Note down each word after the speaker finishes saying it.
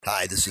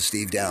Hi, this is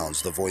Steve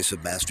Downs, the voice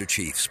of Master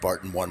Chief,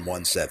 Spartan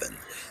 117,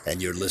 and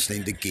you're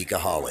listening to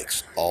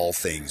Geekaholics, all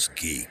things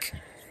geek.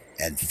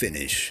 And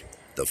finish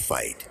the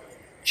fight.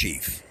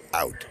 Chief,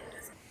 out.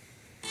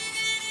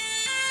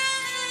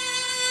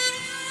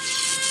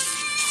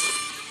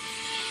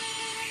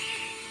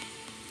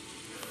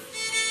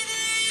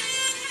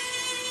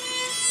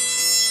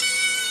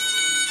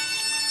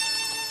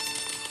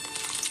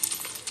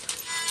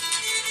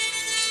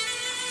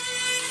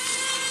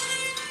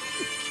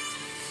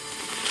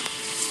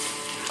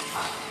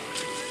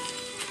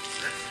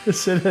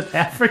 Is it an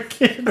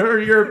African or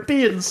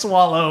European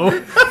swallow?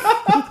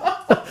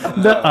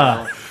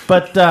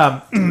 But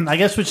I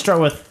guess we'd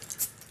start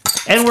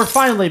with, and we're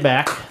finally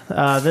back.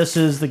 This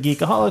is the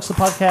Geekaholics, the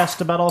podcast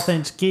about all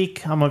things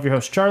geek. I'm one of your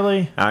host,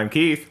 Charlie. I'm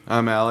Keith.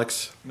 I'm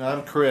Alex. And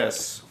I'm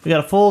Chris. We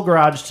got a full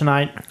garage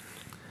tonight.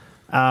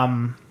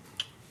 Yeah,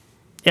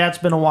 it's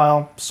been a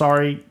while.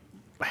 Sorry,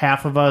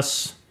 half of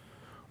us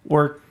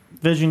work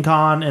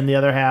VisionCon, and the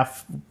other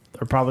half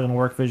are probably going to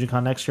work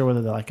VisionCon next year,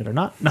 whether they like it or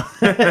not. No.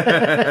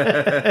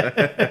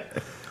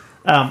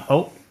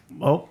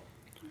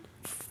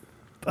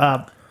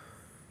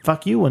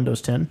 Fuck you,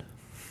 Windows 10.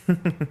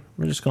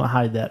 We're just going to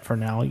hide that for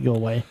now. You go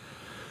away.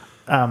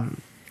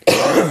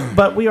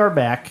 But we are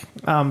back.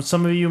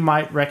 Some of you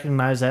might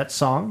recognize that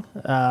song.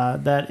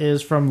 That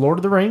is from Lord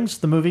of the Rings,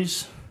 the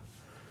movies.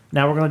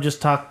 Now we're going to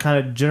just talk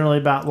kind of generally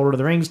about Lord of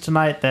the Rings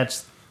tonight.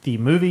 That's the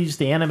movies,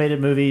 the animated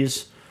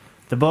movies,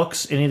 the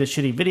books, any of the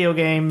shitty video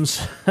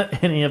games,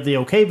 any of the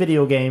okay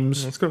video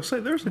games. Let's go say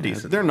there's a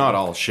decent. They're not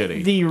all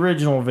shitty. The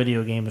original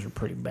video games are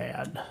pretty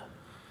bad.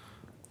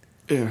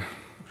 Yeah.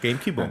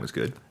 GameCube one was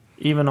good.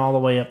 Even all the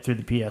way up through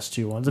the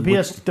PS2 ones.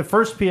 The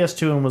first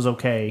PS2 one was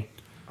okay.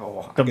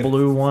 Oh, The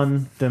blue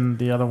one, then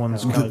the other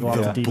one's kind of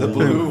off deep. the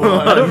blue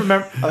one. I don't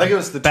remember. I think it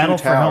was the Battle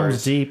Two for Helm's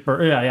Towers. Deep.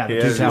 Or, yeah, the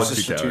Yeah, Two it was It was Towers.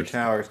 just the Two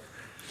Towers.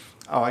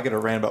 Oh, I got a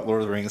rant about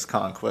Lord of the Rings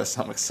Conquest.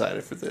 I'm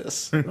excited for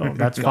this. Oh,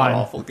 that's God fine.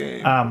 awful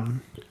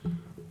game.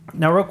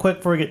 Now, real quick,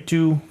 before we get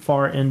too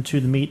far into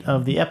the meat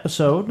of the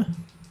episode,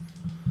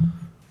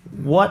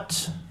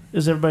 what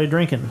is everybody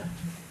drinking?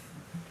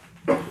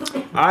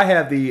 I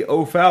have the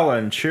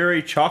O'Fallon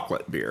Cherry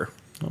Chocolate beer.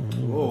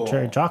 Whoa,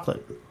 Cherry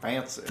chocolate.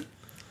 fancy.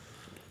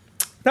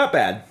 Not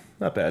bad.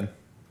 Not bad.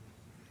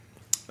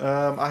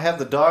 I have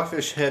the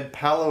Dogfish Head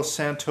Palo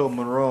Santo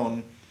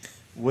Marron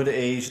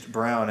wood-aged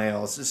brown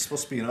ale. This is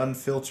supposed to be an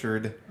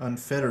unfiltered,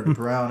 unfettered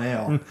brown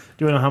ale. Do you want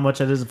to know how much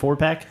that is a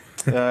 4-pack?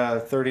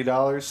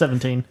 $30.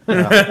 17. Hey,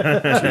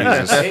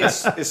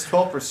 it's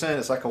 12%.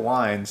 It's like a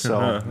wine,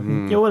 so...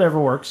 Yeah, whatever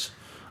works.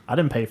 I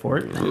didn't pay for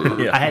it.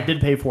 Yeah. I did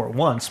pay for it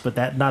once, but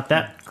not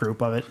that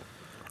group of it.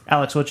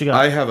 Alex, what you got?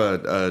 I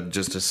have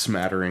just a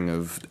smattering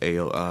of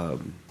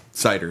ale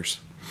ciders.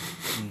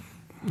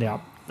 Yeah.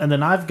 And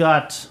then I've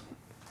got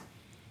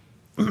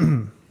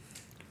some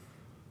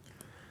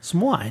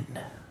wine.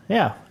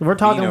 Yeah. If we're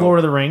talking Vino. Lord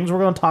of the Rings, we're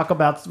going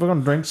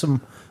to drink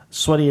some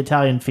sweaty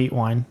Italian feet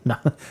wine. No,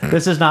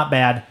 this is not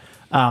bad.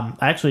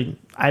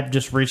 I've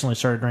just recently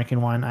started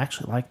drinking wine. I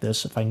actually like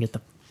this. If I can get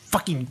the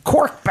fucking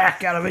cork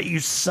back out of it, you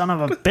son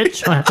of a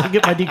bitch. I have to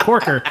get my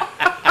decorker.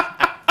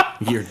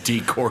 Your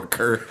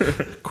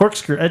decorker.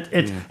 Corkscrew.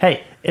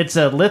 Hey, it's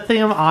a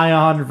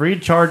lithium-ion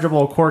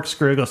rechargeable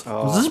corkscrew. It goes,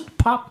 does this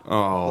pop?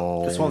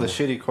 Oh. It's one of the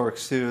shitty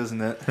corks, too,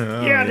 isn't it?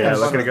 Yeah, it Yeah, is.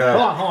 look at it go.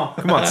 Hold on.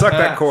 Come on, suck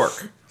that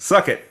cork.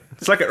 Suck it.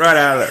 Suck it right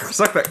out of there.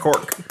 Suck that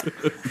cork.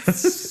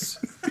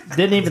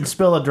 Didn't even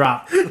spill a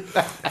drop.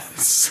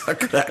 Suck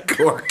that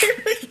cork.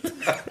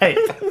 Hey,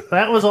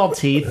 that was all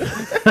teeth.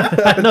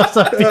 I know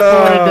some people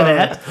are into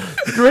that.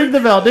 Ring the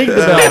bell, ding the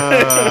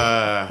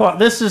bell. Well,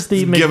 this is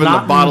the Giving the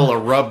McNaughton. bottle a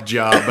rub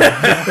job.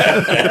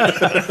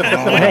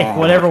 Hey,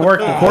 whatever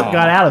worked, the cork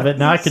got out of it.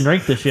 Now I can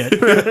drink the shit.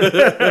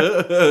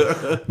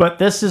 But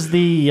this is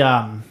the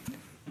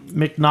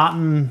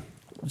McNaughton,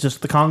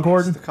 just the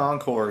Concord. The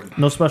Concord.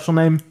 No special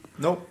name.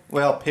 Nope.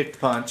 Well, picked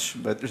punch,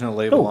 but there's no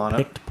label on it.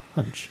 Picked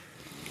punch.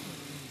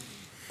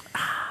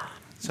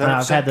 So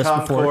I've had this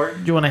before. Concord.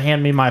 Do you want to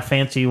hand me my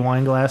fancy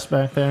wine glass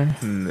back there?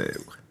 No.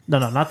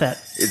 No, not that.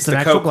 It's an the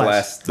actual Coke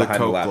glass The behind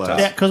Coke the laptop. glass.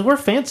 Yeah, because we're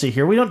fancy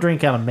here. We don't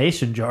drink out of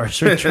mason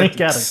jars. We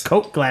drink out of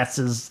Coke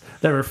glasses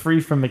that were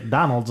free from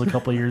McDonald's a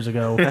couple years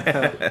ago.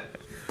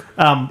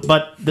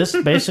 But this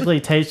basically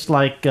tastes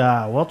like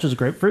Welch's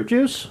grapefruit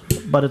juice,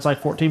 but it's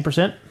like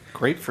 14%.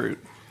 Grapefruit.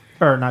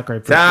 Or not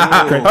grapefruit.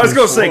 I was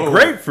going to say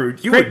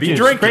grapefruit. You would be juice,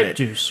 drinking grape it.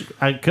 juice.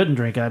 I couldn't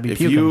drink it. I'd be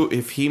puking.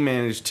 If he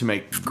managed to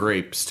make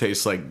grapes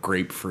taste like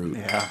grapefruit.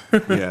 Yeah.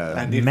 Yeah.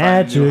 I need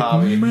Magic to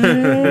find a new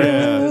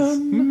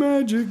hobby.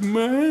 Magic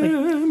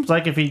man. It's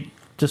like if he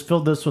just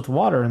filled this with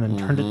water and then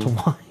turned it to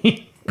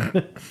wine.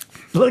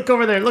 Look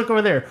over there. Look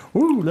over there.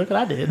 Ooh, look what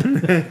I did.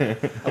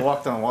 I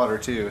walked on water,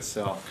 too,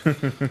 so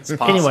it's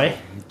possible. Anyway,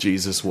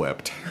 Jesus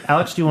wept.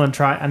 Alex, do you want to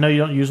try? I know you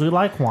don't usually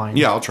like wine.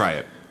 Yeah, I'll try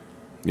it.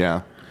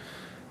 Yeah.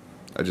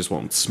 I just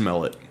won't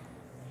smell it.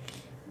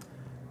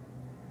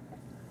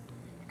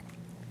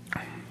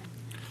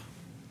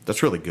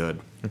 That's really good.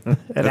 And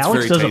That's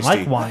Alex very doesn't tasty.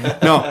 like wine.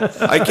 No,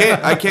 I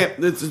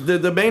can't. It's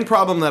the main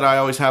problem that I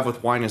always have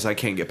with wine is I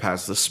can't get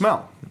past the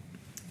smell.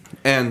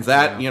 And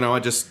that, I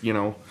just,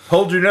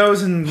 Hold your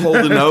nose and hold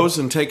the nose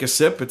and take a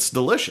sip. It's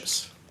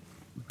delicious.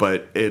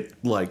 But it,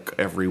 like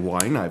every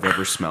wine I've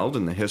ever smelled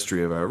in the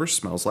history of ever,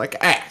 smells like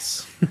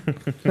ass.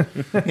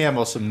 Yeah,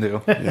 most of them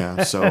do.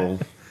 Yeah, so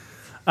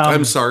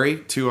I'm sorry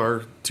to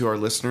our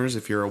listeners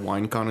if you're a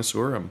wine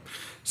connoisseur. I'm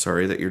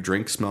sorry that your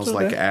drink smells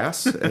like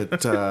ass.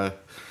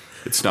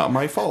 It's not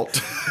my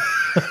fault.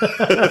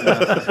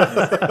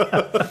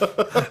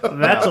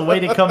 That's a way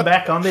to come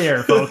back on the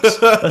air,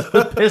 folks.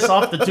 Let's piss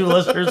off the 2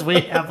 listeners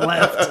we have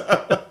left.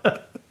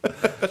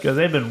 Because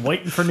they've been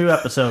waiting for new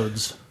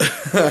episodes.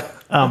 So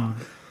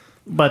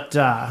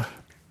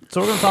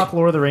we're going to talk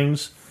Lord of the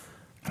Rings.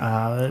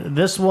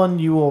 This one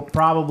you will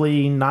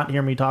probably not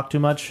hear me talk too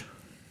much.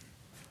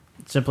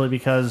 Simply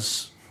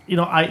because,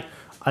 I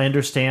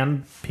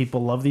understand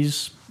people love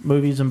these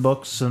movies and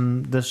books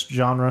and this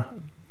genre.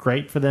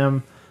 Great for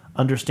them.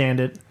 Understand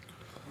it.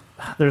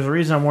 There's a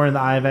reason I'm wearing the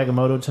Eye of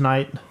Agamotto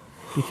tonight.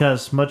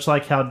 Because much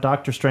like how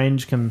Doctor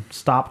Strange can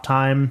stop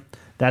time,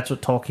 that's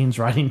what Tolkien's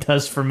writing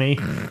does for me.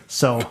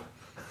 So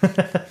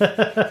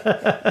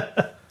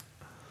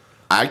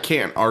I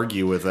can't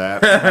argue with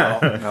that.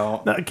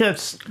 No. no,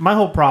 'cause my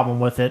whole problem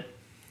with it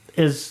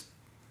is,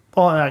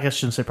 well, I guess I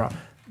shouldn't say problem.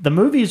 The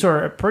movies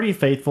are a pretty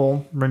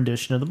faithful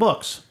rendition of the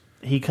books.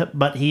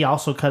 But he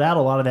also cut out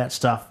a lot of that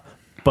stuff,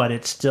 but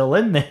it's still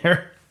in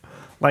there.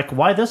 Like,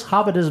 why this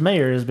hobbit is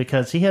mayor is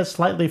because he has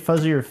slightly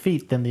fuzzier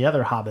feet than the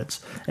other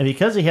hobbits. And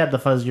because he had the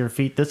fuzzier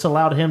feet, this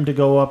allowed him to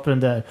go up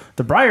into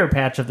the briar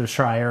patch of the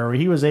Shire, where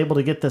he was able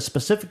to get the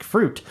specific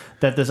fruit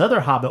that this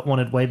other hobbit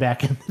wanted way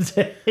back in the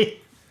day.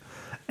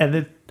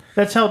 And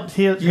that's how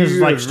his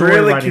like story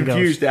really writing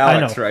confused goes.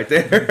 Alex I know. right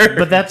there.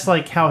 But that's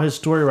like how his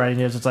story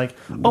writing is. It's like,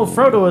 oh,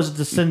 Frodo is a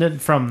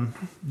descendant from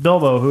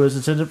Bilbo, who is a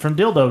descendant from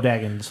Dildo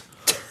Daggins.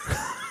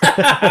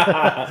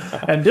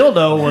 And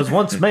Dildo was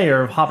once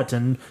mayor of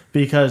Hobbiton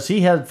because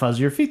he had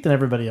fuzzier feet than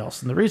everybody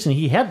else. And the reason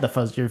he had the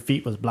fuzzier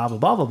feet was blah, blah,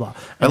 blah, blah, blah.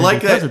 I And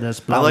like because that. of this,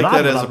 blah, I like blah,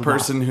 that blah, as blah, a blah,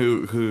 person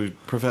who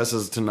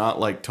professes to not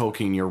like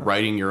Tolkien. You're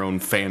writing your own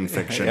fan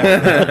fiction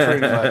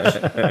Pretty much.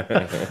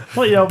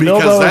 Well,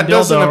 because Bilbo that and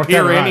doesn't Dildo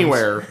appear kinda rhymes.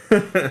 anywhere.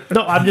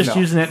 No, I'm just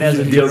using it as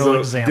a general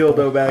example.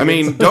 Dildo bag. I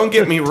mean, don't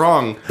get me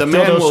wrong. The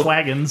man Dildo will.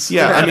 swaggins.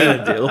 Yeah, I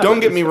mean, don't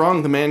get me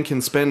wrong. The man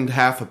can spend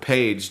half a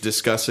page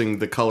discussing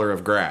the color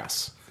of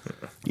grass.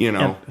 But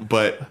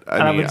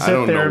I mean, would I sit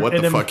don't there know what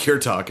and the in- fuck you're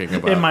talking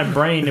about. In my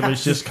brain, it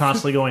was just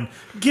constantly going,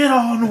 get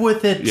on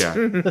with it. Yeah.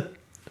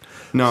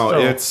 No,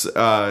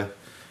 So-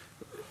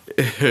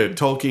 it's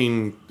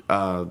Tolkien.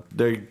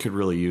 They could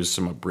really use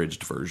some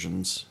abridged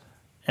versions.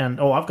 And,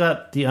 I've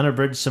got the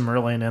unabridged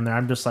Silmarillion in there.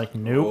 I'm just like,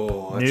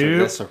 nope,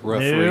 that's a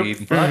rough read.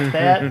 Fuck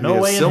that. No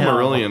Yeah, way in hell.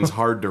 Silmarillion's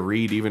hard to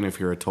read, even if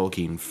you're a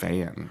Tolkien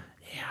fan.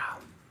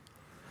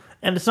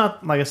 And it's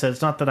not, like I said,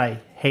 it's not that I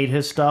hate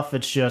his stuff.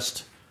 It's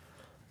just,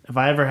 if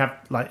I ever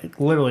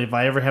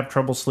have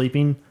trouble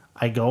sleeping,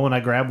 I go and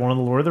I grab one of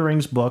the Lord of the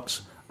Rings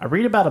books. I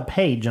read about a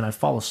page and I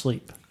fall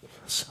asleep.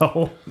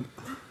 So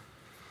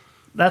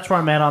that's where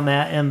I'm at on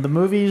that. And the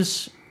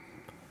movies,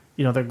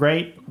 they're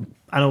great.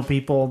 I know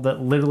people that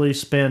literally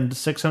spend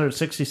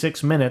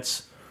 666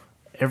 minutes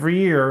every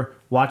year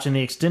watching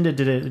the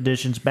extended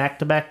editions back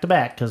to back to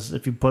back. Because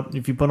if you put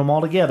them all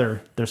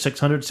together, they're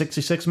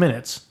 666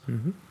 minutes.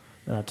 Mm-hmm.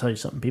 And I'll tell you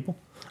something, people.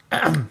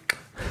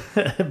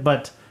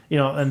 But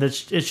and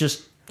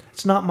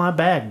it's not my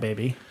bag,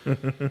 baby. Where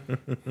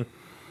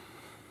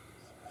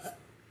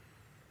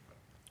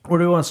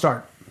do we want to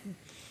start?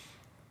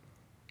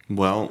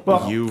 Well,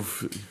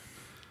 you've.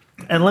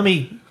 And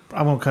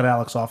I won't cut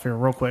Alex off here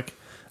real quick.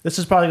 This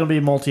is probably going to be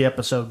a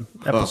multi-episode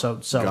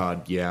episode. So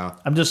God, yeah.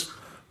 I'm just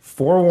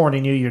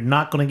forewarning you, you're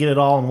not going to get it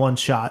all in one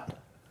shot.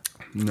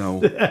 No.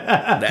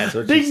 That's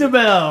what Ding the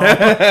bell!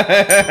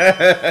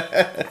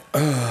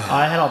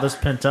 I had all this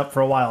pent up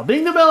for a while.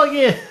 Ding the bell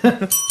again!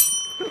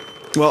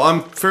 Well,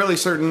 I'm fairly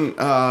certain.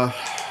 I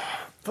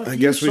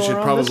guess we should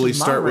probably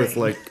start with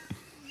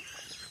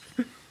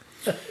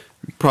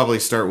probably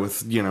start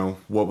with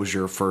what was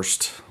your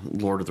first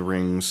Lord of the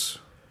Rings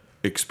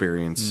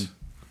experience?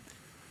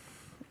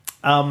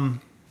 Well,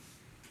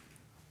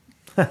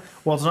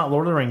 it's not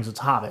Lord of the Rings; it's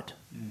Hobbit.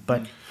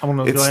 But I want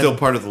to. It's still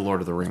part of the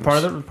Lord of the Rings.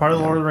 Part of the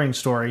Lord of the Rings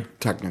story.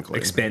 Technically,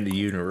 expanded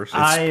universe. it's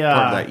part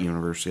of that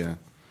universe. Yeah. I'm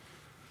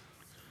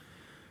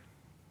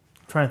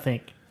trying to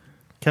think,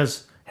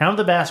 because Hound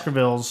of the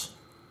Baskervilles,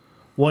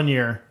 one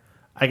year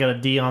I got a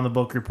D on the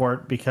book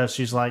report because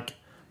she's like,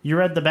 you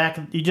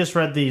just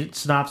read the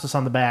synopsis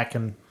on the back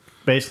and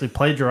basically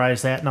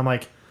plagiarized that, and I'm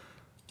like,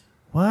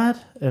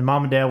 what? And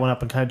Mom and Dad went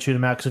up and kind of chewed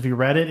him out because if you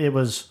read it,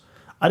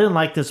 I didn't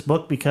like this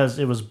book because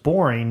it was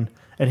boring,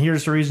 and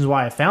here's the reasons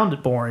why I found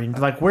it boring.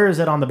 Like, where is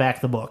that on the back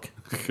of the book?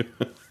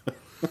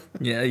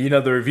 Yeah,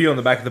 the review on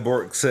the back of the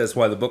book says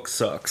why the book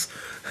sucks.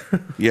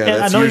 Yeah,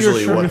 And that's I know you're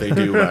usually what they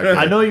do back I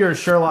then. know you're a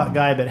Sherlock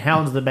guy, but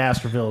Hounds of the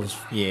Baskervilles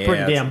Yeah,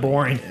 pretty damn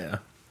boring. Yeah.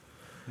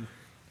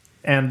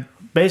 And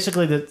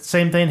basically the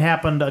same thing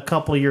happened a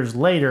couple of years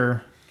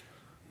later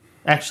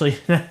Actually,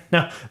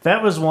 no,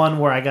 that was one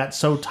where I got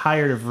so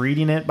tired of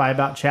reading it by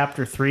about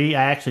chapter 3.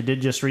 I actually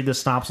did just read the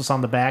synopsis on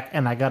the back,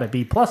 and I got a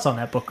B+ on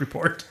that book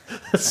report.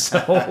 So,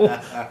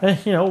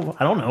 I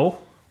don't know.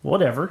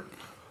 Whatever.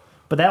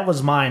 But that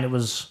was mine. It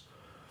was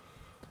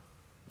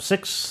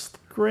 5th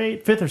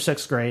or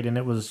 6th grade, and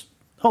it was,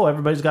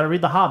 everybody's got to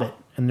read The Hobbit.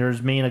 And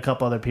there's me and a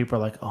couple other people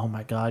are like, oh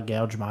my God,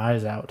 gouge my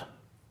eyes out.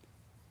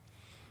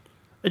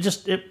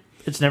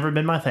 It's never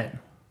been my thing.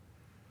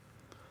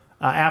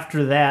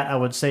 After that, I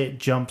would say it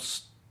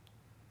jumps.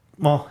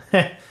 Well,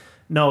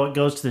 no, it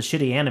goes to the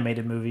shitty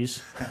animated movies,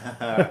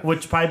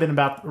 which probably been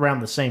about around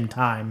the same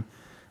time.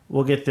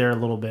 We'll get there a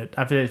little bit.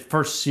 After the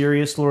first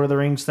serious Lord of the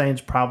Rings things,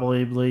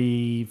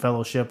 probably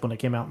Fellowship when it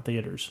came out in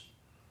theaters.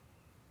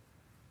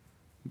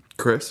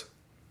 Chris?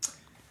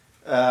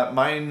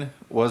 Mine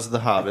was The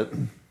Hobbit.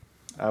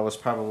 I was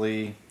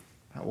probably,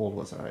 how old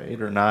was I?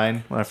 8 or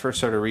 9 when I first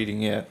started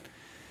reading it.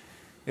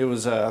 It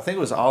was, I think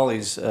it was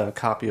Ollie's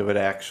copy of it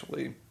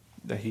actually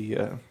that he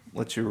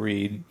let you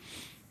read.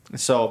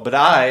 So, but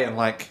I, and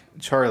like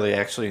Charlie,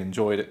 actually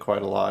enjoyed it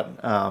quite a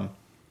lot.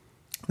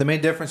 The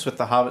main difference with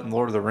The Hobbit and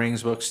Lord of the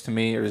Rings books to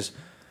me is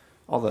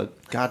all the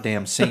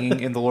goddamn singing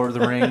in the Lord of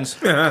the Rings.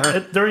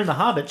 During The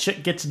Hobbit,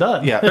 shit gets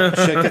done. Yeah,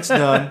 shit gets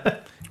done.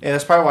 And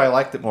that's probably why I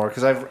liked it more,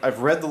 because I've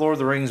read the Lord of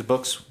the Rings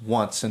books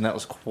once, and that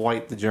was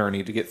quite the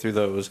journey to get through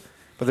those.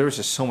 But there was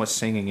just so much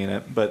singing in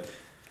it. But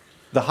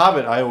The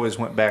Hobbit I always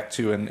went back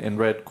to and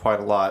read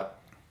quite a lot.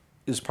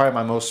 It was probably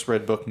my most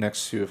read book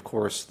next to, of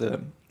course,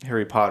 the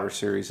Harry Potter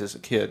series as a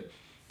kid.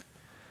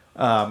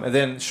 And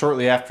then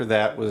shortly after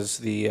that was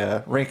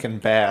the Rankin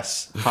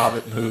Bass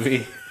Hobbit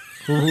movie.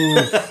 And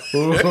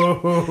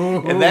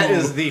that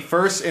is the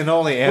first and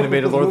only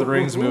animated Lord of the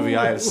Rings movie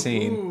I have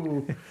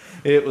seen.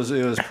 It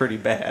was pretty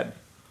bad.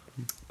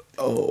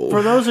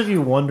 For those of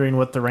you wondering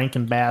what the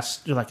Rankin Bass,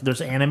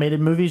 there's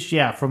animated movies,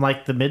 from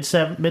like the mid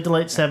to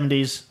late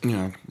 70s.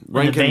 Yeah, In the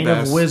Rankin vein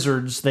Bass. of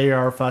Wizards, they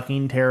are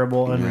fucking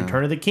terrible, and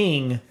Return of the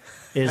King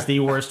is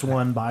the worst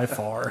one by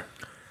far.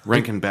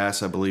 Rankin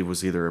Bass, I believe,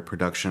 was either a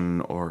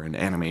production or an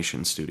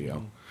animation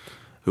studio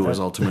who was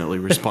ultimately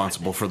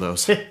responsible for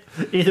those.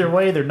 Either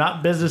way, they're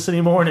not business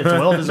anymore, and it's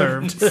well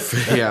deserved.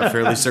 Yeah,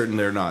 fairly certain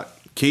they're not.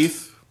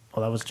 Keith? Oh,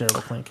 that was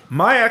terrible, Clink.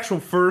 My actual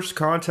first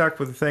contact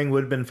with the thing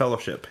would have been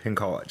Fellowship in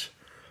college.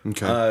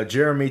 Okay.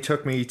 Jeremy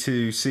took me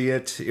to see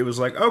it. It was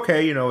like,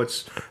 okay,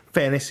 it's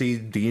fantasy,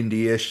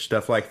 D&D-ish,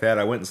 stuff like that.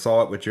 I went and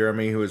saw it with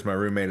Jeremy, who was my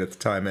roommate at the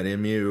time at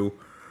MU.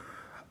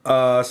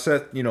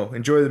 Said,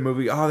 enjoy the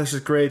movie. Oh, this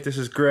is great. This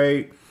is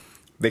great.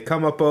 They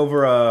come up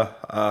over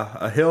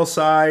a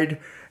hillside,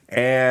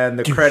 and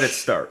the credits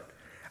start.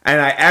 And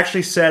I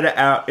actually said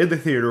out in the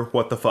theater,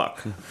 what the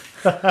fuck?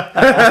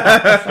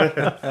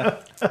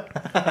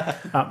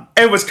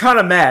 I was kind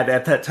of mad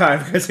at that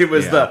time because it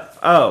was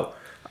oh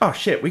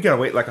shit, we gotta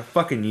wait like a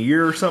fucking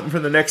year or something for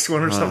the next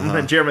one or something.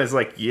 And Jeremy's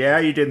like, yeah,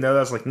 you didn't know that?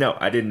 I was like, no,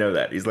 I didn't know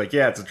that. He's like,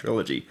 yeah, it's a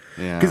trilogy.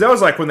 Because that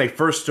was like when they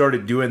first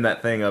started doing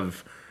that thing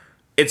of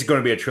it's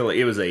going to be a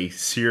trilogy. It was a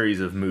series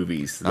of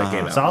movies that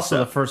came out. It's also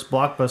the first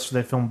blockbuster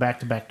they filmed back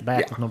to back to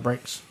back with no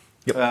breaks.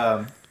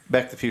 Yep.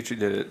 Back to the Future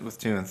did it with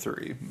 2 and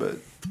 3, but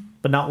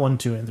not 1,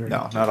 2, and 3.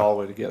 no, not all the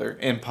way together.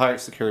 And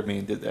Pirates of the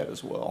Caribbean did that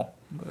as well.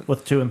 But,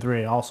 With 2 and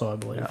 3 also, I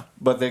believe. yeah,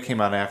 but they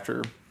came out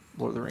after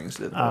Lord of the Rings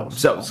did.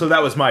 So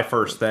that was my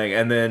first thing.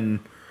 And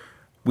then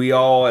we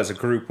all, as a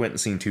group, went and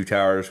seen Two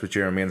Towers with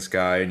Jeremy and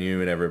Sky and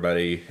you and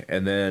everybody.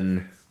 And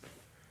then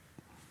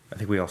I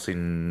think we all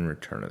seen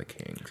Return of the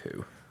King,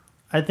 too.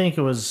 I think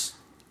that was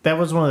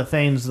one of the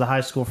things the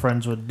high school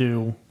friends would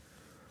do.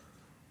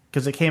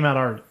 Because it came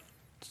out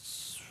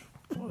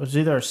it was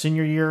either our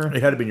senior year.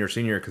 It had to be your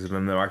senior year because it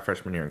was my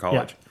freshman year in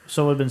college. Yeah.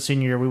 So it would have been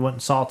senior year. We went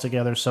and saw it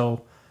together.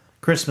 So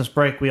Christmas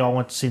break, we all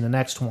went to see the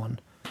next one.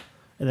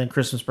 And then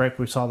Christmas break,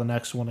 we saw the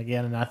next one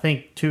again. And I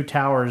think Two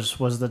Towers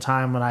was the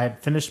time when I had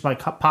finished my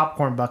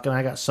popcorn bucket and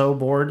I got so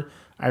bored,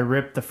 I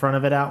ripped the front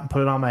of it out and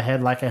put it on my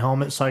head like a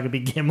helmet so I could be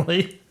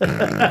Gimli.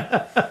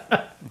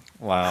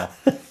 Wow.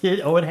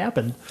 It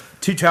happened.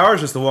 Two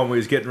Towers is the one we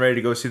was getting ready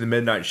to go see the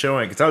midnight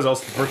showing because that was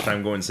also the first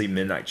time going to see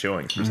midnight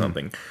showings for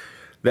something.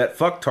 That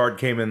fucktard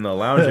came in the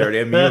lounge there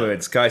at MU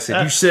and Sky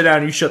said, you sit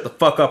down, you shut the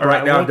fuck up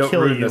right now and don't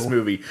ruin this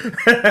movie.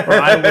 Or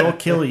I will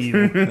kill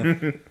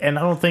you. And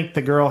I don't think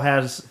the girl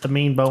has a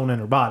mean bone in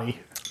her body.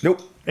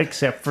 Nope.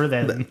 Except for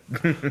then.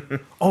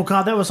 Oh,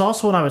 God, that was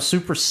also when I was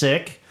super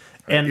sick.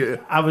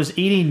 And I was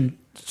eating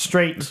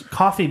straight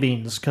coffee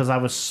beans because I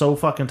was so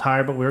fucking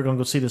tired, but we were going to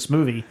go see this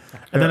movie.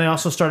 And then I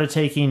also started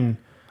taking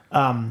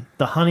the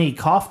honey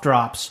cough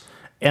drops.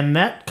 And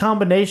that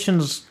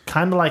combination's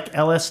kind of like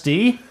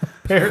LSD,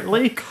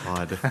 apparently.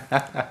 God.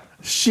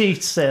 She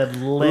said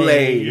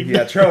laid.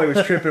 Yeah, Charlie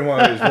was tripping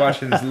while he was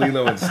watching his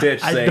Lilo and Stitch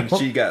saying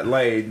she got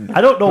laid. I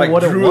don't know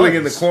what it was. Drooling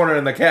in the corner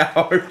in the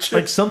couch.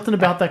 Like something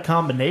about that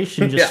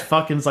combination just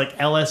fucking's like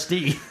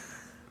LSD.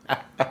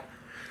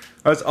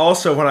 I was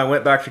also, when I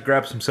went back to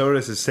grab some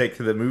sodas to take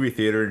to the movie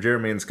theater, and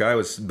Jeremy and Sky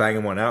was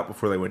banging one out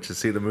before they went to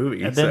see the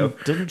movie. And then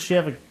didn't she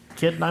have a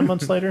kid 9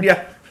 months later?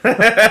 Yeah.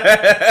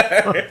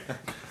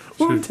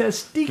 Un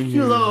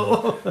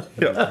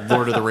testiculo.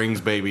 Lord of the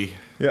Rings, baby.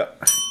 Yeah.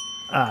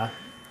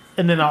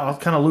 And then I'll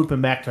kind of loop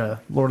him back to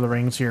Lord of the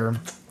Rings here.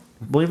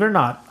 Believe it or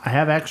not, I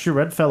have actually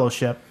read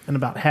Fellowship, and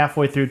about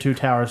halfway through Two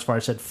Towers before I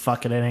said,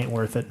 fuck it, it ain't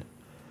worth it.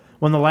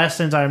 One of the last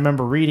things I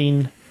remember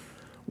reading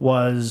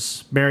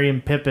was Merry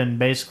and Pippin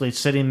basically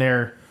sitting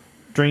there,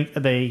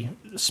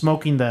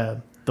 smoking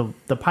the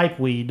pipe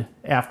weed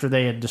after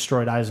they had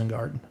destroyed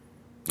Isengard.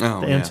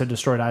 Oh, The Ents had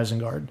destroyed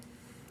Isengard.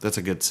 That's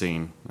a good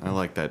scene. I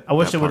like that. I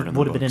wish that it part would in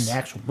the have been in books. the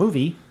actual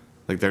movie.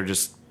 Like they're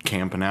just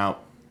camping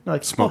out,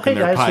 Like, smoking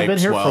hey their guys, we've been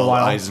pipes here for a while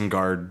while.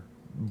 Isengard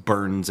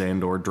burns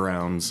and or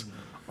drowns.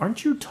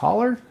 Aren't you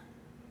taller?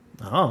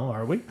 Oh,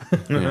 are we?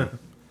 Yeah.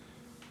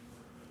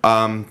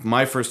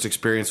 My first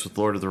experience with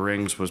Lord of the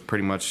Rings was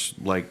pretty much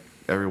like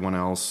everyone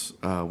else.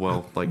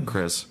 Like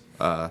Chris.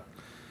 I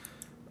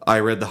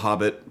read The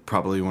Hobbit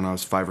probably when I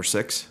was 5 or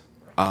 6.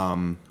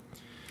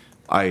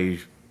 I,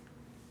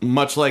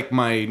 much like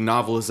my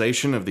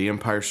novelization of The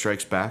Empire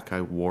Strikes Back,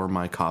 I wore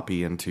my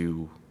copy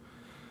into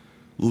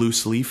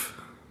loose leaf,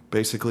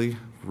 basically,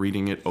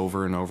 reading it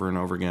over and over and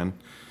over again.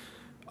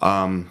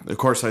 Of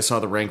course, I saw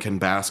the Rankin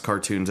Bass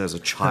cartoons as a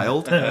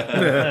child.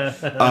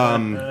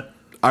 I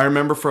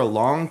remember for a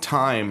long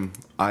time,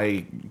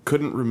 I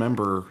couldn't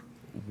remember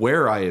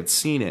where I had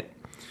seen it.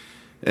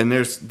 And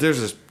there's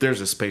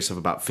a space of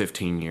about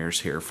 15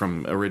 years here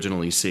from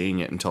originally seeing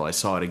it until I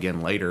saw it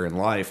again later in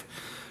life,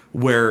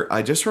 where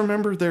I just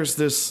remember there's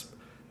this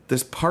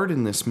part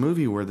in this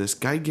movie where this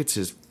guy gets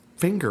his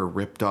finger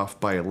ripped off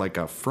by like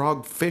a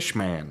frog fish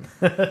man.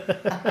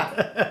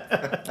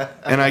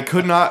 And I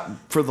could not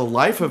for the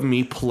life of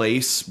me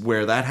place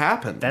where that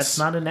happens. That's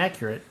not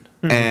inaccurate.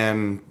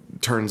 And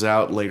turns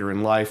out later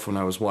in life, when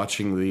I was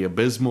watching the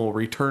abysmal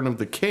Return of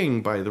the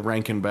King by the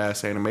Rankin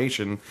Bass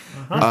animation,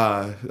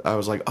 I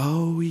was like,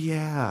 oh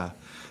yeah,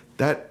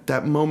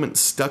 that moment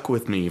stuck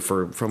with me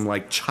from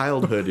like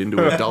childhood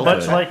into adulthood.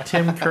 Much like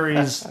Tim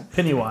Curry's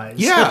Pennywise.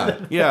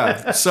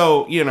 Yeah.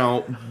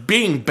 So,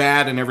 being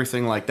bad and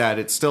everything like that,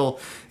 it still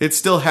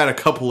had a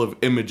couple of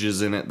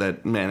images in it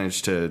that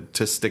managed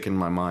to stick in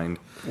my mind.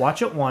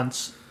 Watch it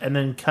once and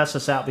then cuss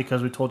us out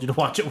because we told you to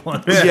watch it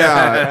once.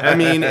 Yeah, I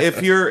mean,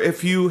 if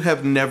you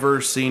have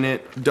never seen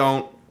it, just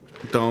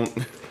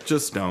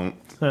don't.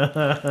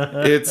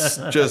 It's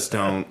just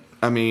don't.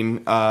 I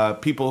mean,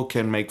 people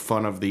can make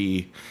fun of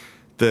the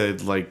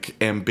like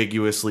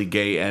ambiguously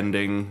gay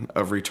ending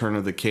of Return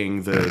of the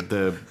King,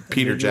 the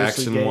Peter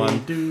Jackson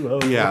one. Duo.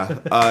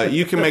 Yeah,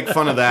 you can make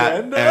fun of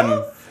that,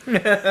 and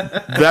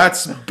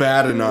that's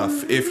bad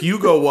enough. If you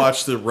go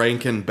watch the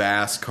Rankin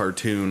Bass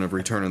cartoon of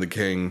Return of the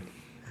King,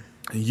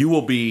 it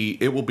will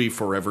be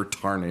forever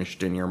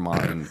tarnished in your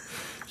mind.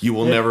 You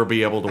will never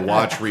be able to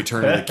watch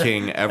Return of the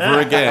King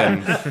ever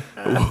again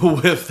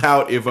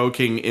without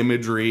evoking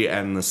imagery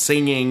and the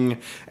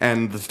singing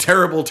and the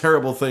terrible,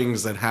 terrible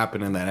things that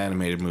happen in that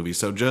animated movie.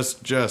 So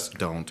just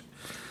don't.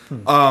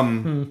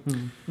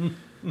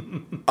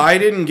 I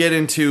didn't get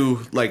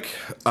into like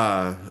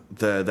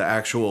the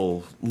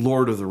actual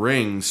Lord of the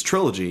Rings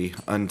trilogy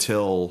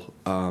until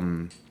I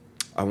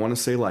want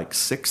to say like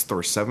 6th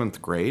or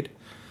 7th grade.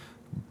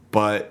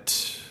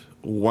 But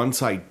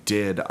once I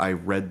did, I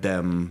read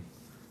them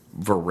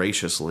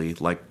voraciously,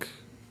 like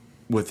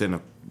within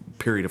a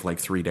period of like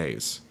 3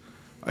 days.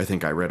 I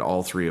think I read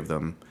all 3 of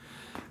them.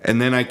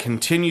 And then I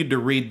continued to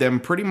read them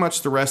pretty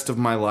much the rest of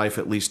my life,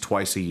 at least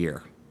twice a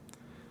year.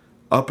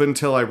 Up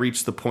until I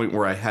reached the point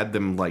where I had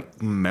them like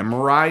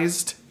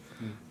memorized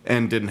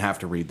and didn't have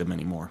to read them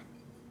anymore.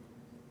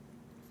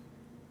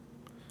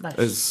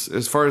 Nice.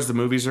 As far as the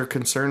movies are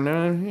concerned,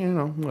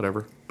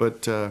 whatever.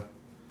 But we'll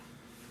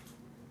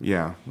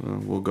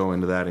go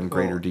into that in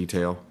greater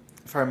detail.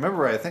 If I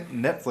remember right, I think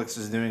Netflix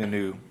is doing a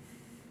new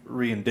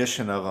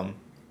rendition of them.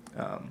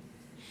 I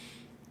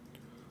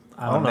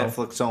don't know.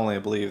 Netflix only, I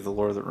believe, The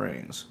Lord of the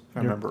Rings. If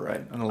I remember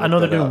right. I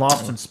know they're doing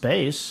Lost in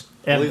Space.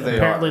 And believe they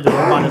apparently are. the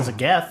robot is a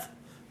Geth.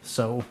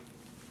 So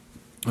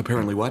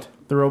Apparently what?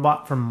 the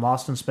robot from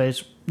Lost in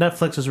Space.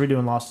 Netflix is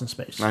redoing Lost in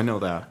Space. I know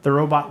that. The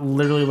robot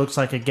literally looks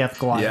like a Geth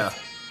Goliath. Yeah.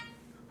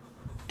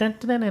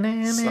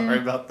 Sorry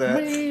about that.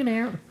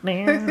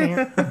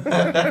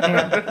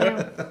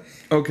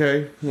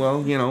 Okay,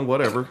 well,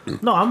 whatever.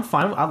 No, I'm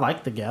fine. I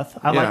like the Geth.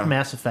 I Yeah. like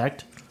Mass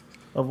Effect.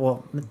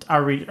 Well,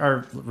 our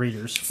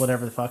readers,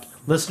 whatever the fuck,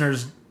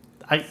 listeners,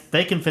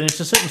 they can finish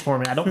the sentence for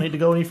me. I don't need to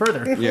go any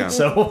further. Yeah.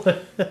 So,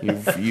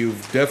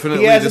 You've definitely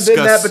He hasn't been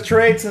that discussed.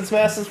 betrayed since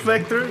Mass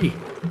Effect 3.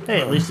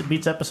 hey, at least it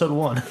beats episode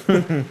 1.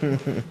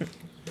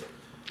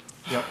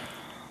 Yep.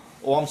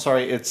 Well, I'm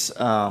sorry. It's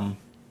I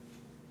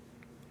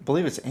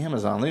believe it's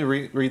Amazon. Let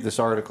me read this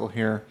article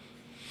here.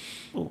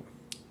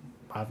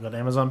 I've got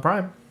Amazon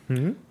Prime.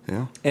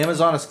 Yeah.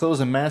 Amazon has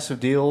closed a massive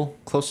deal,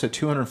 close to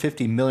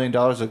 $250 million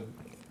to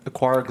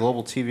acquire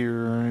global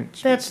TV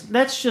rights.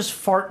 That's just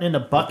farting in a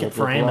bucket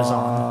for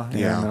Amazon.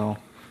 Yeah. I know.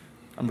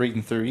 I'm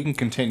reading through. You can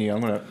continue. I'm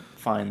going to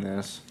find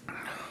this.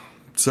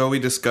 So we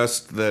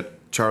discussed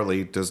that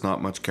Charlie does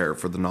not much care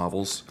for the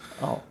novels.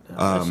 Oh,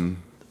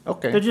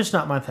 Okay. They're just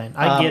not my thing.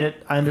 I get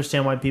it. I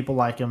understand why people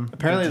like them.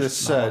 Apparently,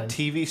 this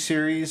TV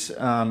series is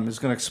going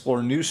to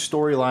explore new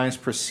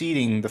storylines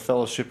preceding the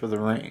Fellowship of the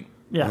Ring.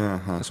 Yeah.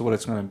 That's what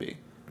it's going to be.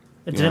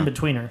 It's an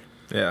in-betweener.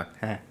 Yeah.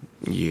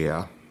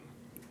 Yeah.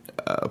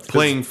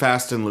 Playing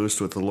fast and loose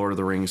with the Lord of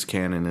the Rings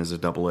canon is a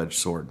double-edged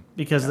sword.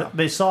 Because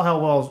they saw how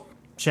well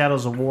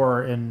Shadows of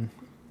War and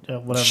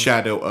whatever.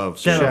 Shadow of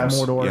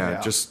Mordor. Yeah,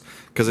 just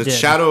because it's Did.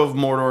 Shadow of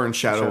Mordor and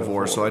Shadow of of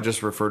War, War. so I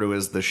just refer to it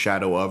as the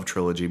Shadow of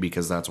trilogy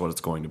because that's what it's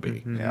going to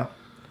be. Yeah.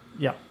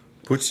 Yeah.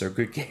 Which are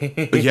good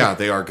games. But yeah,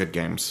 they are good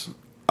games.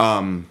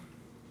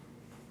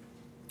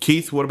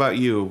 Keith, what about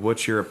you?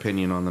 What's your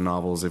opinion on the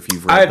novels if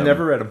you've read them? I've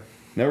never read them.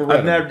 Never read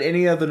I've never read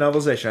any of the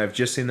novelization. I've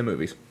just seen the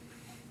movies.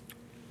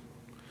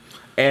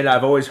 And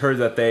I've always heard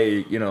that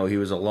he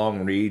was a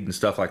long read and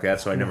stuff like that,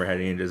 so I never had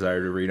any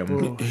desire to read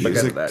them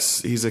because of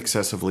that. He's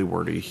excessively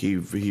wordy. He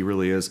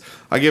really is.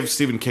 I give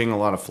Stephen King a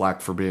lot of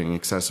flack for being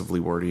excessively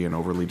wordy and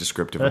overly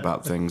descriptive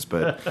about things,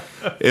 but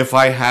if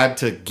I had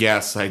to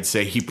guess, I'd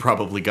say he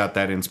probably got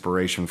that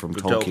inspiration from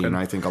Tolkien.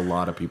 I think a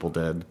lot of people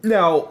did.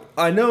 Now,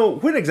 I know,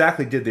 when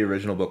exactly did the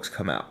original books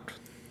come out?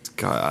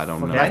 God, I don't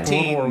know. Forgot.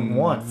 World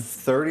War I.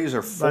 1930s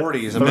or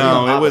 40s.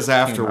 No, it was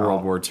after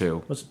World War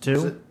II. Was it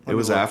 2? It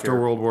was after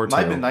World War II. Might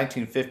have been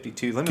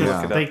 1952. Let me look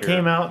it up They here.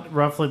 came out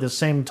roughly the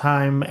same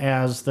time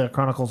as the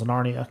Chronicles of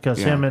Narnia because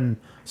Yeah. him and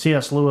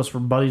C.S. Lewis were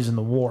buddies in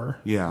the war.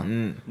 Yeah,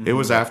 it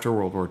was after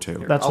World War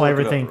II. That's I'll why look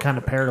it up everything real kind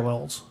of quick.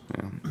 parallels.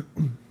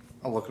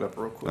 I'll look it up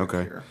real quick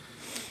Okay. here.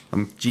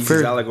 Jesus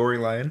Fair- Allegory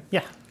Lion?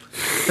 Yeah.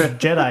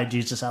 Jedi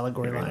Jesus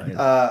allegory line.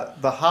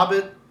 The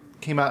Hobbit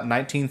came out in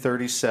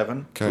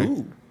 1937. Okay.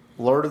 Ooh.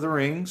 Lord of the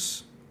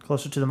Rings.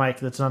 Closer to the mic.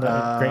 That's not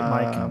a great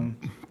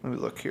mic. Let me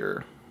look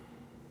here.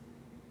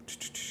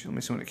 Let me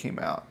see when it came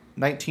out.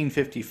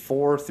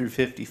 1954 through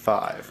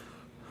 55.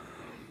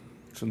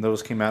 So when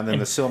those came out. And then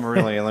the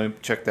Silmarillion. Let me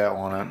check that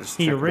one out. Just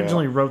He check it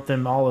originally out. wrote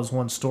them all as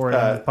one story.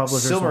 And the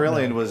publishers Silmarillion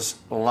went, no. was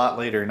a lot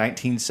later,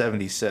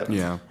 1977.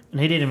 Yeah. And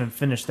he didn't even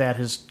finish that.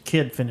 His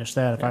kid finished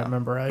that, if I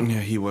remember right.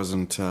 Yeah, he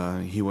wasn't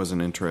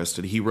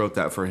interested. He wrote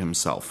that for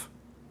himself.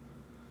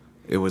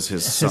 It was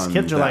his son. His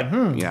kids are like,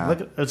 Yeah.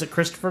 look, is it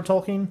Christopher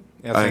Tolkien?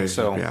 Yeah, I think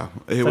so. Yeah.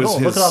 It's It like, was oh,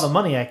 his, look at all the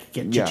money I could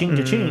get. Yeah. Cha-ching,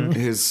 cha-ching.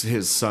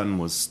 his son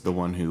was the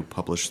one who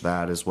published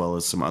that, as well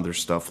as some other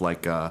stuff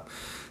like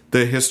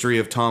the history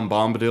of Tom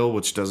Bombadil,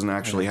 which doesn't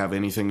actually have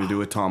anything to do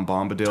with Tom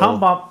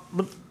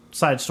Bombadil.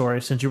 Side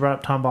story, since you brought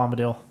up Tom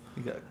Bombadil.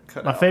 You got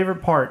cut My out.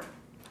 favorite part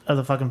of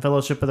the fucking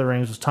Fellowship of the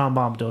Rings was Tom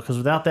Bombadil, because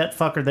without that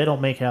fucker, they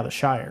don't make it out of the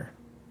Shire.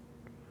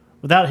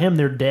 Without him,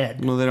 they're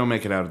dead. Well, they don't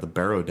make it out of the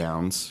Barrow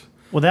Downs.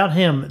 Without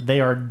him, they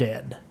are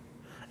dead.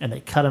 And they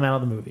cut him out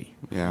of the movie.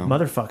 Yeah.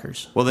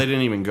 Motherfuckers. Well, they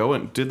didn't even go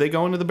in. Did they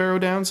go into the Barrow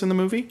Downs in the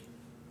movie?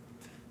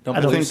 Don't I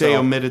I don't think believe they so.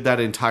 omitted that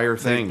entire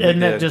thing. Isn't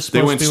that did. just They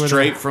supposed went to be when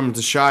straight from the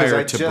 'Cause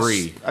Shire to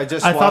Bree. I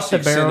just I thought watched the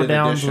Barrow extended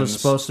Downs was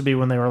editions. supposed to be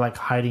when they were like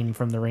hiding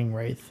from the Ring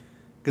Wraith.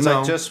 Because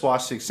No. I just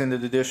watched the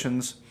extended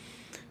editions.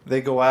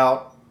 They go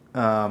out,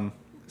 Sam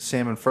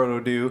and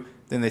Frodo do.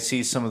 Then they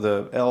see some of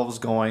the elves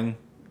going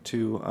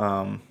to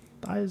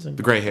The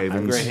Grey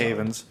Havens. Grey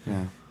Havens.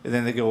 Yeah. And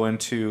then they go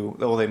into,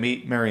 they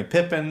meet Merry and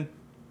Pippin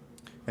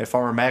at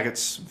Farmer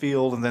Maggot's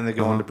field, and then they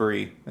go into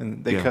Bree.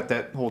 And they Yeah. cut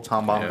that whole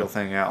Tom Bombadil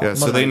thing out. Yeah,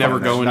 so they never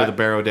Motherfuckers. go into Not- the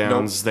Barrow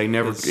Downs. nope. They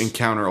never It's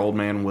encounter Old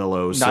Man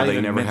Willow, so not they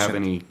even never have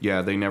any. mentioned.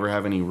 Yeah, they never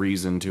have any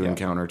reason to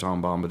encounter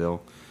Tom Bombadil.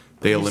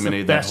 They He's the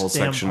eliminated that best whole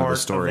damn section of the part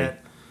story.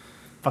 that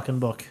fucking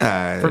book.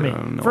 I For me.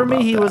 don't know For me,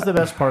 about he was that. the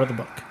best part of the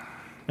book.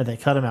 And they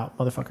cut him out,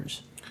 motherfuckers.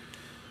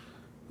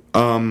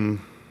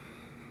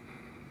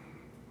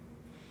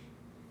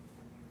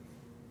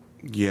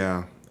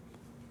 Yeah.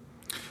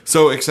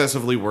 So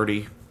excessively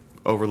wordy,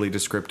 overly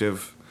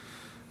descriptive.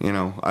 You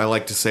know, I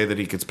like to say that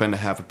he could spend a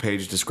half a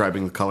page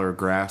describing the color of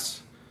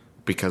grass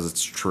because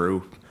it's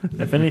true.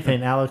 If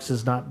anything, Alex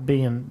is not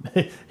being.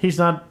 He's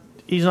not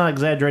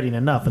exaggerating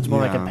enough. It's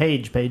more like Yeah. a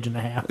page and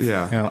a half.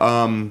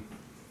 Yeah.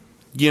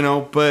 You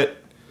know, but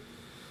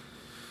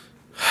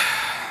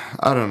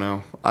I don't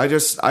know.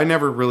 I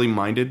never really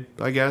minded,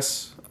 I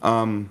guess.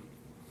 You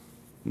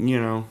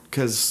know,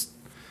 because,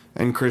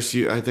 and Chris,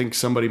 I think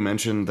somebody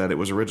mentioned that it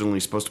was originally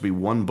supposed to be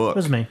one book. It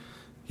was me.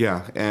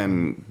 Yeah,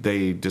 and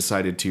they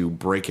decided to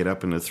break it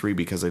up into 3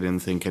 because they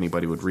didn't think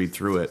anybody would read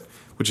through it,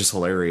 which is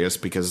hilarious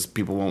because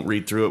people won't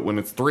read through it when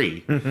it's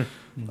 3.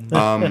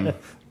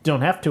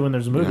 Don't have to when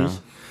there's movies.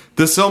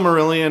 The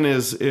Silmarillion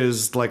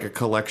is like a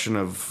collection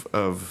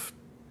of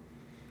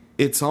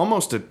it's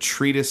almost a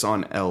treatise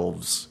on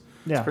elves.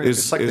 Yeah.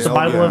 It's like is- the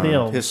Bible of the yeah.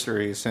 Elves.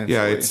 history, essentially.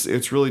 Yeah,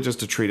 it's really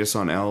just a treatise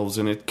on elves,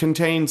 and it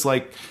contains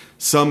like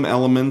some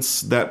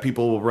elements that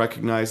people will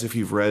recognize if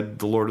you've read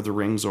The Lord of the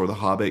Rings or The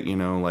Hobbit. You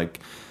know, like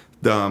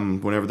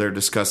whenever they're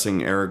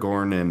discussing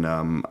Aragorn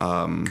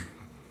and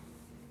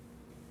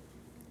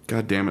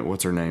God damn it,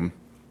 what's her name?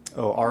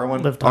 Oh,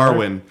 Arwen. Liv Tyler.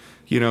 Arwen.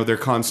 You know, they're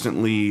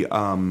constantly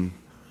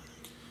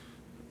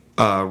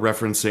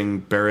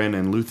referencing Beren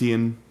and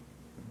Luthien.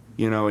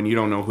 You know, and you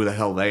don't know who the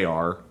hell they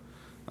are.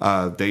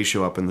 They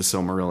show up in the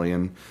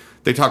Silmarillion.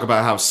 They talk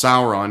about how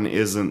Sauron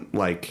isn't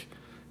like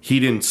he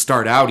didn't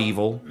start out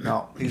evil.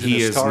 No, he's he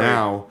an is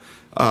Astari.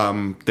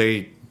 now.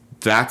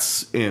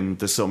 That's in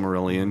the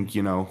Silmarillion,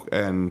 you know,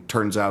 and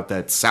turns out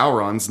that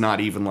Sauron's not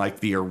even like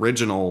the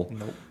original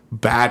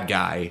bad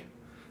guy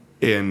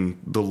in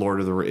the Lord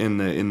of the in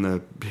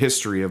the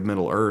history of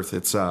Middle Earth.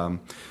 It's Melkor.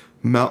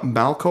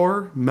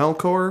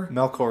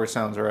 Melkor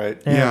sounds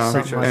right. Yeah,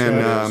 something like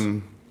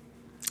and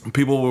that.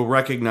 People will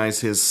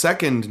recognize his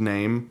second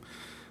name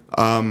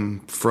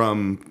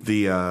from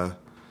the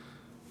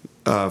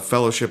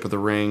Fellowship of the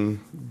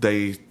Ring.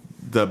 The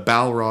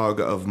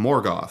Balrog of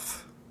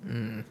Morgoth.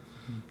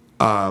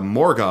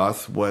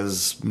 Morgoth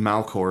was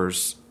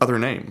Malkor's other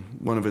name,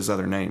 one of his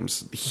other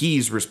names.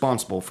 He's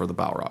responsible for the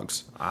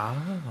Balrogs.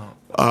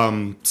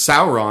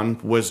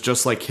 Sauron was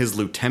just like his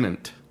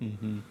lieutenant.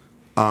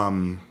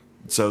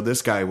 So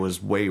this guy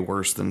was way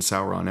worse than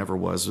Sauron ever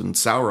was, and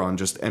Sauron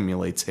just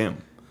emulates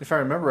him. If I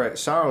remember right,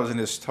 Sauron was in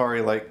his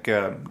Astari like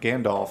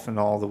Gandalf and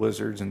all the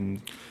wizards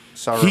and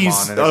Saruman.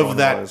 He's and of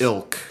that was.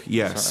 ilk,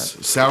 yes.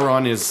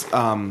 Sauron is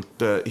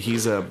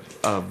he's a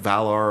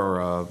Valar or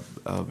a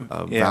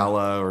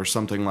Vala or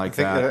something like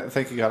that. I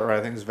think you got it right.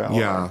 I think it's Valar.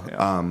 Yeah.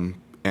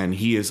 And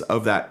he is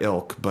of that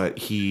ilk, but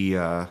he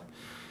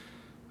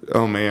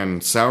oh man,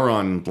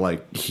 Sauron,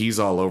 like, he's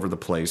all over the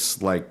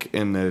place. Like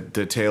in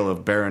the Tale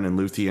of Beren and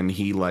Luthien,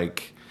 he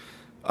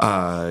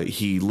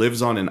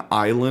lives on an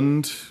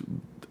island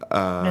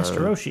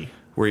Master Roshi.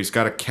 where he's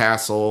got a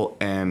castle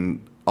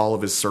and all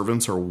of his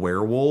servants are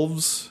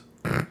werewolves.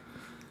 And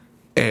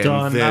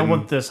Done. then, I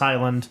want this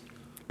island.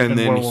 and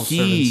then werewolf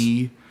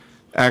he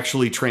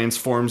actually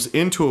transforms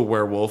into a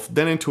werewolf,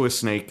 then into a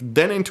snake,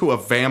 then into a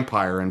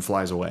vampire and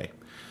flies away.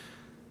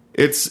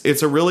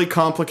 It's a really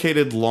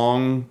complicated,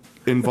 long,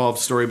 involved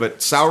story, but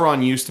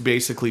Sauron used to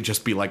basically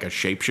just be like a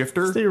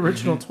shapeshifter. It's the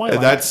original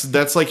Twilight.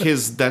 That's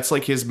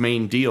like his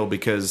main deal,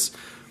 because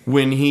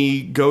when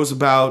he goes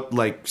about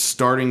like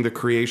starting the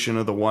creation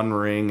of the One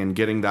Ring and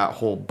getting that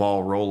whole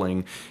ball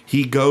rolling,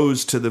 he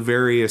goes to the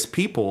various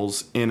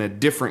peoples in a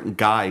different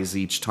guise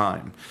each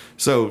time.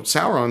 So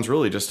Sauron's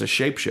really just a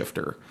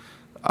shapeshifter.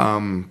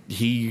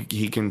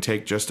 He can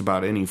take just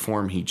about any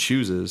form he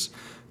chooses.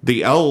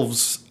 The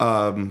elves,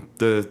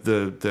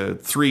 the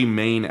three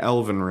main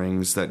elven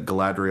rings that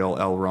Galadriel,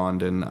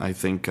 Elrond, and I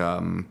think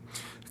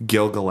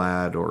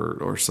Gil-galad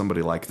or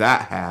somebody like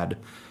that had,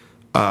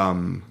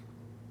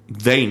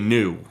 they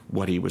knew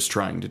what he was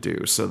trying to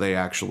do, so they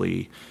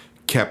actually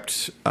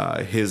kept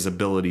his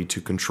ability to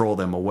control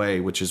them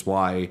away, which is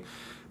why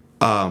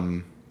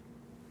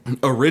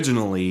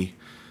originally,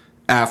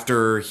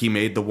 after he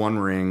made the One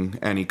Ring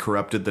and he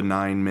corrupted the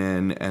 9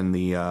 men and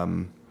the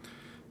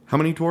how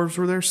many dwarves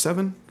were there?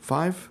 7?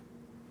 5?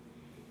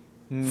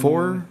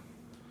 4?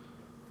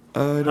 I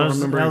don't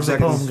remember how's the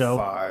exactly. poem go?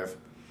 5. I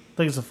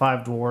think it's the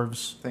 5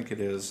 dwarves. I think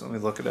it is. Let me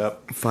look it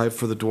up. 5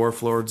 for the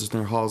dwarf lords in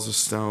their halls of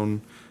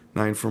stone.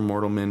 9 for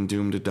mortal men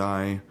doomed to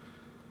die.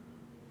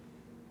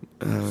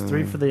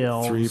 3 for the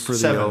elves. 3 for the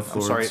 7. elf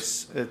I'm lords.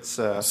 sorry, it's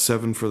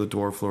 7 for the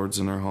dwarf lords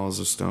in their halls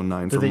of stone.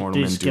 9 Do for they mortal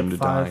do men skip doomed to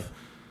 5? die.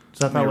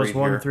 So I thought it was read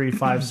 1, here. 3,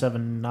 5,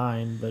 7,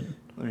 9, but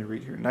let me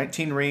read here.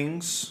 19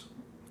 rings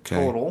Okay.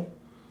 total.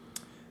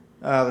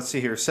 Let's see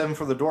here. 7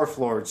 for the dwarf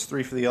lords,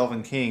 3 for the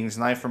elven kings,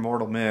 9 for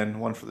mortal men,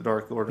 1 for the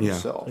dark lord Yeah.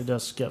 himself. it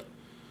does skip.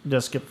 It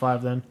does skip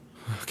 5 then.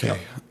 Okay.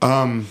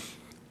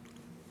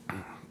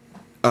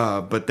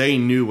 But they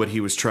knew what he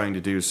was trying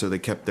to do, so they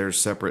kept theirs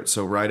separate.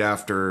 So right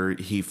after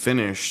he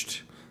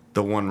finished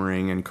the One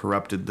Ring and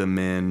corrupted the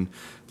men,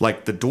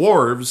 like the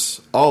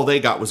dwarves, all they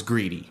got was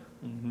greedy.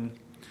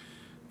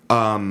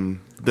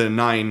 The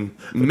 9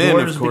 men,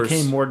 Dwarves of course,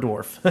 became more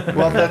dwarf.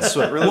 Well, that's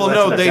what really Well, led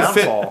no, to the they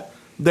downfall.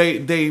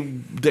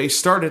 they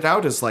started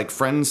out as like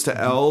friends to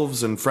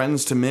elves and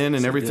friends to men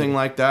and everything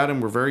like that,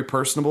 and were very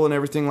personable and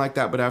everything like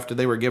that. But after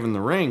they were given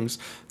the rings,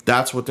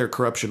 that's what their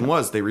corruption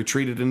was. They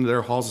retreated into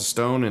their halls of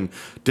stone and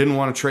didn't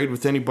want to trade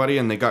with anybody,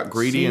 and they got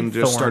greedy and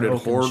just Seed-thorn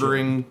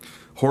started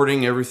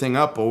hoarding everything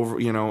up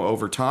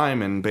over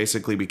time, and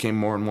basically became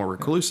more and more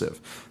reclusive.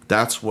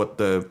 That's what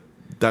the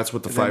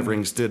 5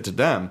 rings did to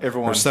them.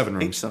 Everyone or 7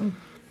 rings. hates them.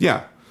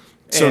 Yeah.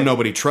 So And-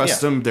 nobody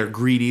trusts yeah. them. They're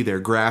greedy.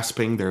 They're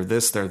grasping. They're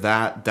this. They're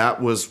that.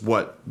 That was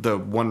what the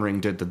One Ring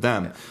did to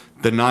them. Yeah.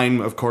 The 9,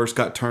 of course,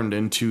 got turned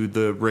into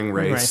the Ring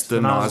Wraiths,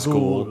 the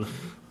Nazgul.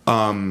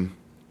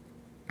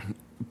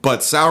 But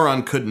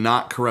Sauron could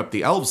not corrupt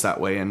the elves that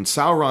way. And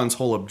Sauron's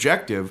whole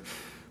objective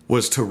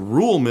was to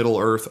rule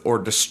Middle-earth or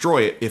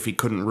destroy it if he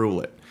couldn't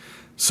rule it.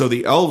 So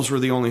the elves were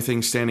the only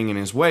thing standing in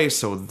his way,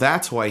 so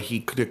that's why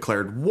he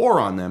declared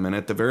war on them. And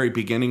at the very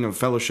beginning of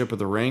Fellowship of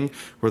the Ring,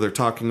 where they're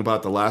talking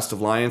about the last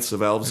alliance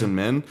of elves and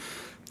men,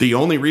 the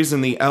only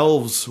reason the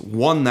elves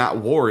won that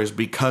war is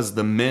because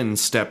the men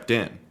stepped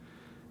in.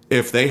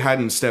 If they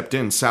hadn't stepped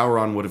in,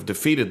 Sauron would have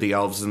defeated the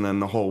elves, and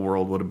then the whole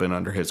world would have been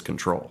under his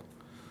control.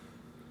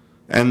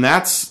 And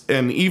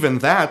even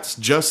that's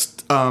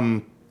just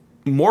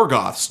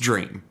Morgoth's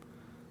dream.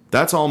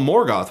 That's all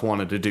Morgoth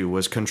wanted to do,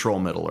 was control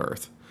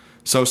Middle-earth.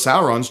 So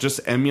Sauron's just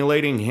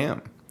emulating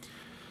him.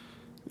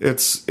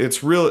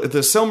 It's real. The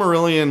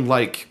Silmarillion,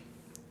 like,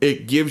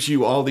 it gives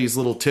you all these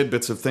little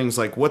tidbits of things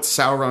like, what's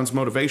Sauron's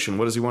motivation?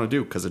 What does he want to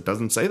do? Because it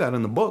doesn't say that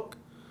in the book.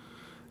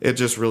 It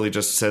just really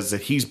just says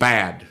that he's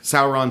bad.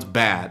 Sauron's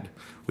bad.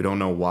 We don't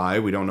know why.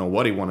 We don't know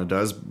what he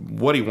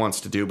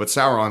wants to do, but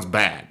Sauron's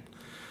bad.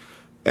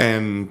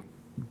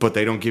 But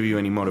they don't give you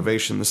any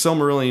motivation. The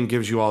Silmarillion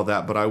gives you all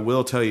that, but I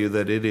will tell you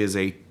that it is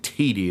a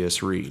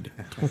tedious read.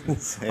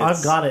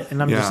 I've got it,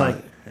 and I'm just like,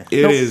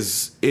 it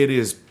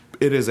nope.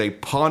 it is a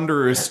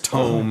ponderous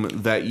tome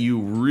that you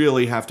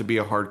really have to be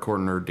a hardcore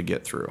nerd to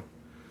get through.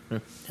 Yeah,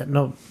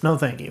 no,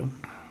 thank you.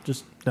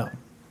 Just no,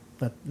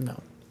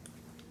 no.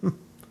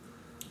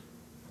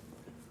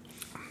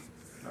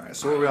 All right,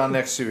 so what are we on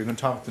next? We're going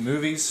to talk about the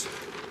movies.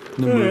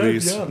 The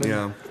movies, man.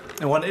 yeah.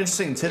 And one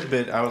interesting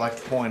tidbit I would like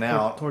to point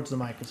out. Towards the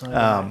mic. It's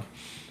The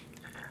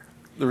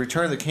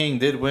Return of the King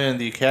did win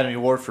the Academy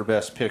Award for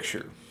Best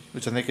Picture,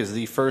 which I think is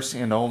the first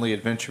and only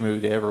adventure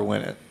movie to ever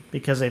win it.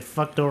 because they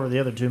fucked over the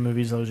other two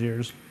movies those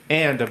years.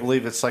 And I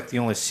believe it's like the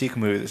only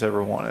sequel movie that's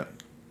ever won it.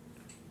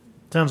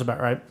 Sounds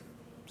about right.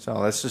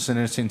 So that's just an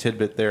interesting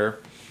tidbit there.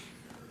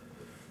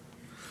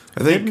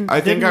 I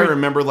think I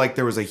remember like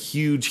there was a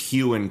huge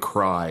hue and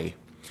cry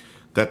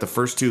that the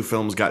first two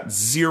films got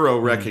zero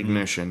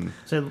recognition.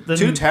 So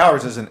Two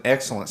Towers is an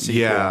excellent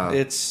sequel. Yeah.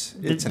 It's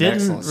an didn't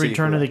excellent sequel.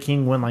 Return of the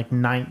King win like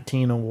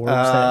 19 awards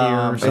that year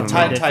or And something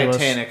ridiculous?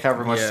 Titanic,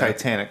 however much Yeah.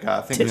 Titanic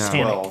got. I think it's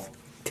Titanic. 12.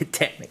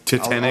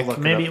 Titanic. I'll look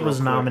Maybe up it was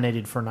real quick.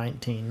 nominated for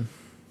 19.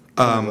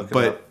 Look it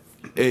But up.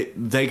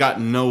 they got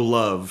no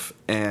love,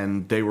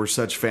 and they were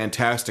such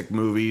fantastic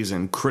movies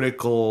and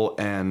critical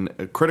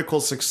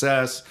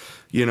success.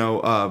 You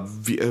know,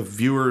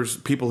 viewers,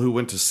 people who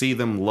went to see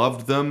them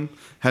loved them,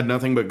 had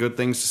nothing but good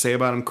things to say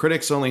about them.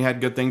 Critics only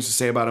had good things to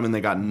say about them, and they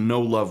got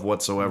no love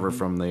whatsoever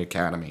from the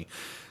Academy.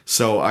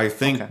 So I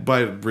think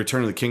by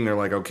Return of the King, they're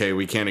like, okay,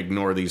 we can't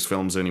ignore these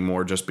films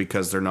anymore just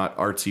because they're not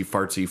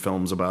artsy-fartsy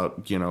films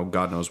about, you know,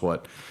 God knows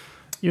what.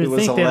 You It would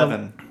was think they'd-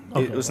 11.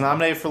 Okay. It was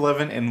nominated for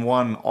 11 and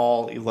won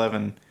all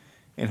 11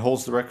 and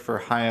holds the record for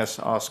highest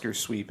Oscar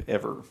sweep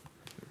ever.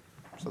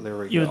 So there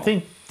we go. You would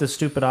think the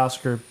stupid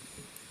Oscar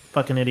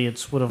fucking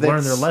idiots would have That's-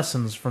 learned their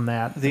lessons from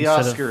that. the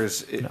instead Oscar of,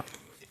 is... no.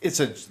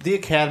 The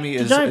Academy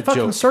It's is a giant a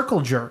fucking joke.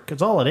 circle jerk.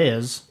 It's all it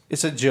is.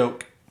 It's a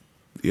joke.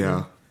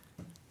 Yeah.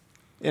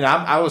 And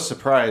I was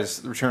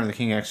surprised Return of the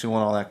King actually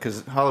won all that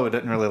because Hollywood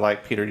doesn't really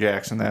like Peter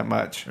Jackson that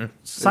much. They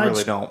Sides-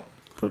 really don't.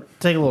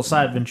 Take a little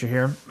side venture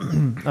here.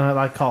 I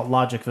like to call it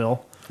Logicville.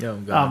 Oh,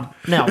 God.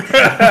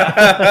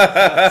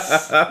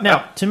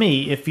 Now, to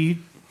me, if you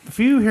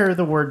hear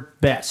the word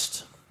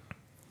best,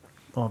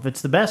 well, if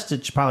it's the best,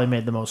 it probably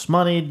made the most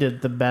money,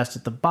 did the best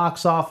at the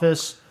box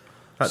office.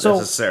 Not so-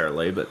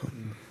 necessarily, but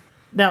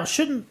Now,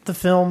 shouldn't the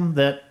film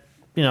that,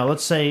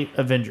 let's say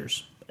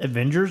Avengers.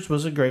 Avengers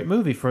was a great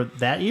movie for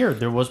that year.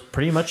 There was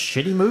pretty much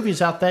shitty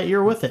movies out that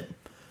year with it.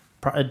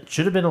 It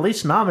should have been at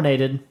least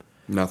nominated.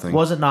 Nothing.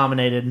 Wasn't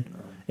nominated.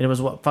 And it was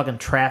fucking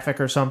Traffic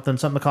or something.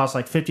 Something that cost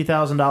like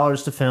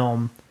 $50,000 to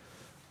film.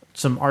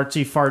 Some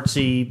artsy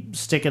fartsy,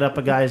 stick it up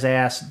a guy's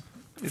ass,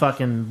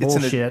 fucking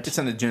bullshit. It's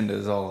an agenda,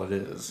 is all it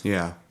is.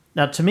 Yeah.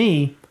 Now, to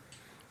me,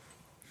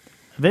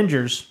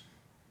 Avengers,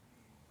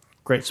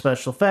 great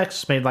special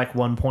effects, made like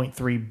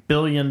 $1.3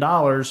 billion.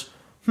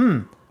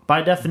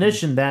 By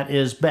definition, that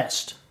is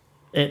best.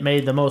 It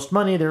made the most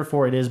money,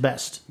 therefore it is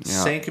best.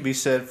 Yeah. Same could be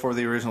said for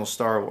the original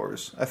Star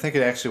Wars. I think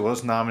it actually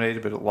was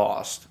nominated, but it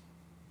lost.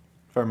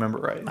 If I remember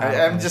right.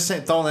 I'm just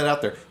throwing that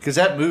out there. Because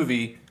that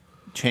movie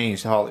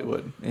changed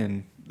Hollywood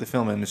and the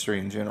film industry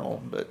in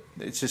general. But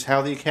it's just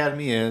how the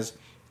Academy is.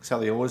 It's how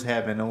they always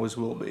have been, always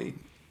will be.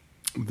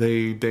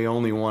 They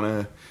only want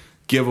to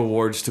give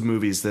awards to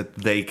movies that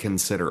they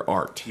consider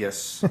art.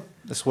 Yes,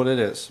 that's what it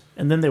is.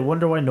 And then they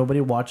wonder why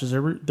nobody watches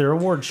their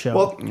award show.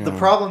 Well, the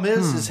problem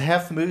is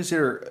half the movies that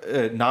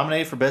are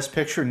nominated for Best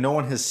Picture no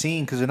one has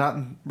seen because they're not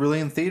really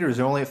in theaters.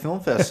 They're only at film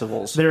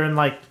festivals. they're in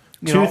like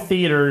You two know?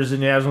 theaters,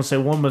 and I was going to say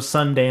one was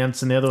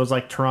Sundance, and the other was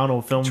like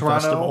Toronto Film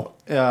Festival.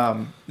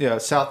 Toronto,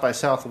 South by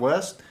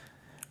Southwest.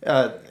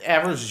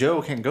 Average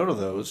Joe can't go to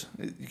those.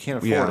 You can't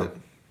afford Yeah. it.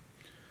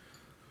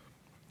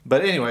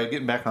 But anyway,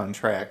 getting back on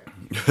track.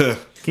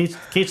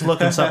 Keith's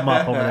looking something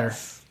up over there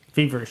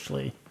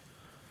feverishly.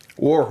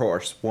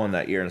 Warhorse won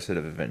that year instead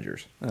of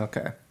Avengers.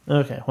 Okay.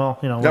 Okay, well,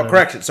 No, whatever.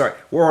 correction. Sorry,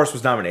 Warhorse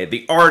was nominated.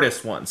 The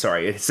artist won.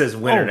 Sorry, it says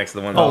winner next to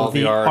the one. Oh,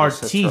 the the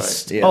artist, that's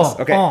artiste. Yes.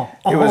 Oh, Okay. oh,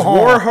 It was oh.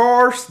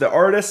 Warhorse, The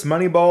Artist,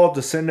 Moneyball,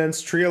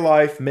 Descendants, Tree of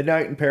Life,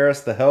 Midnight in Paris,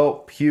 The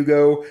Help,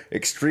 Hugo,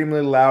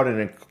 Extremely Loud, and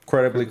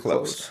Incredibly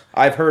Close.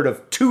 I've heard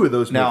of two of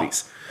those Now,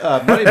 movies.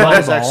 Moneyball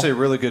is Moneyball. actually a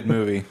really good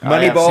movie.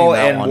 I have seen Moneyball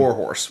that and one.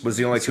 Warhorse was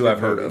the only two a I've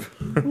good heard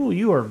movie. of.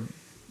 Ooh,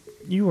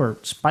 you are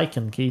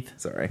spiking, Keith.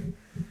 Sorry.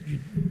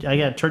 I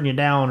got to turn you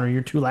down, or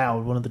you're too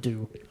loud. One of the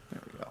two.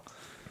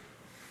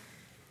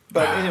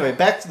 But anyway,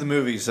 back to the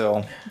movies,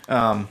 though.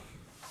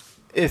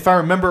 If I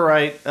remember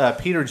right,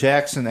 Peter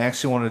Jackson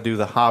actually wanted to do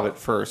The Hobbit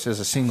first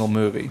as a single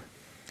movie.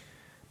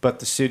 But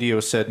the studio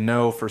said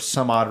no for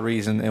some odd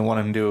reason and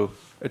wanted him to do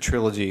a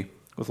trilogy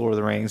with Lord of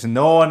the Rings. And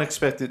no one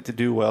expected it to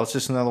do well. It's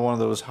just another one of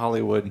those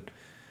Hollywood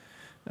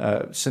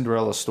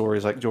Cinderella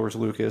stories like George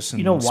Lucas and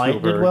You know why it did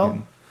Spielberg well?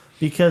 and-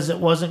 Because it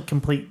wasn't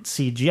complete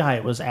CGI.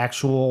 It was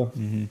actual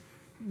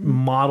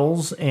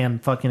models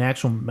and fucking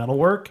actual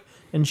metalwork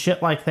and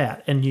shit like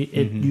that. And you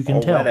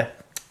can tell.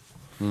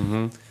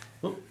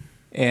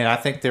 And I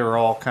think they were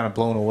all kind of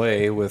blown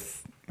away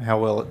with how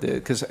well it did.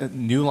 Because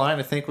New Line,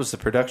 I think, was the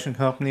production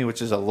company,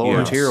 which is a lower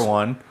Yes. tier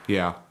one.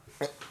 Yeah.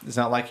 It's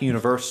not like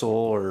Universal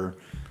or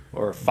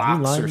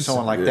Fox Line or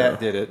someone like Yeah. that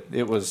did it.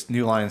 It was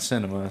New Line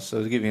Cinema.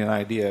 So to give you an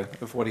idea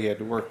of what he had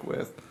to work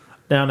with.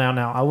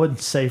 Now. I wouldn't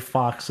say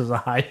Fox is a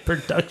high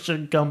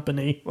production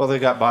company Well, they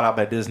got bought out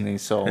by Disney,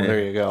 so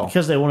there you go.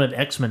 because they wanted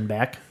X-Men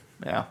back.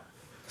 Yeah.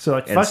 So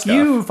like, And fuck stuff.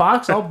 you,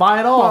 Fox. I'll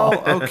buy it all.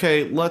 Well,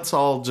 okay, let's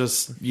all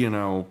just,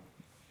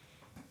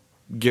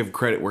 give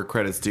credit where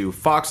credit's due.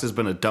 Fox has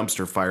been a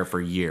dumpster fire for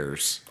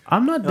years.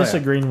 I'm not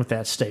disagreeing with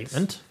that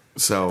statement.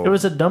 So It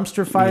was a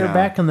dumpster fire Yeah.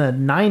 back in the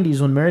 90s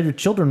when Married with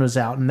Children was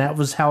out, and that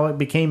was how it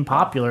became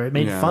popular. It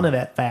made Yeah. fun of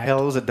that fact. Hell,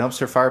 it was a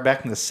dumpster fire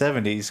back in the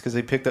 70s because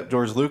they picked up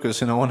George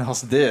Lucas and no one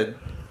else did.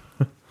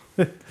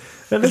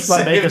 And this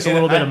might make us a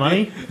little bit of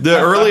money. the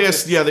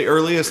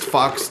earliest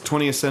Fox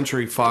 20th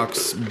Century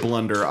Fox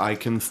blunder I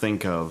can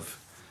think of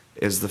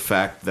is the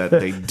fact that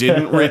they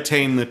didn't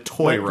retain the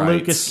toy Let rights.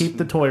 Lucas keep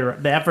the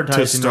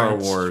advertising Star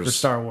rights Wars. for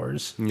Star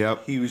Wars.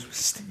 Yep. Huge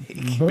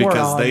mistake.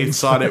 Because they Morons.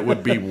 thought it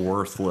would be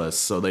worthless,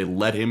 so they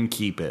let him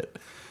keep it.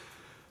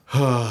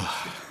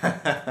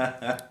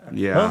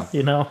 Yeah.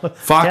 Captain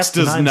Fox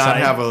does not Hindsight.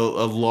 have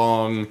a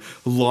long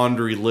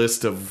laundry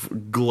list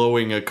of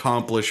glowing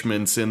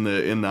accomplishments in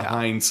the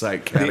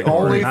hindsight category. The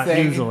only Not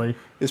thing usually.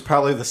 is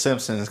probably The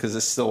Simpsons because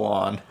it's still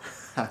on.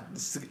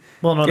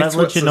 Well, no, that It's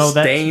what lets you know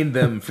that sustained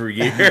them for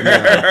years.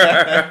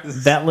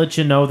 that lets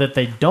you know that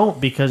they don't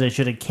because they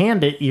should have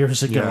canned it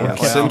years ago. Yeah. and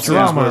kept the Simpsons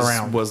drama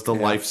around. was the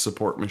life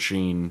support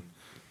machine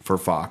for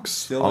Fox.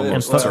 Still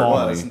almost is what it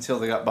football. was until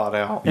they got bought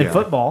out. And Yeah.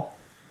 football.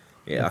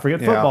 Yeah.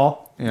 Forget Yeah.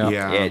 football. Yeah.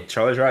 Yeah,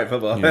 Charlie's right.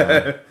 Football.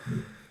 Yeah.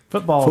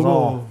 Football is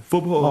all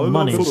football, all I love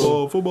money.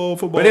 football.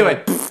 But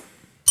anyway,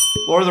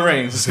 Lord of the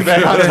Rings.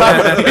 Back on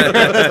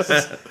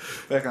topic.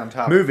 Back on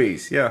topic.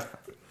 Movies. Yeah.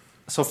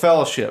 So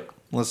Fellowship.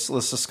 Let's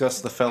discuss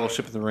the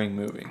Fellowship of the Ring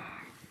movie.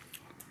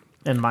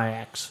 and my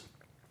axe.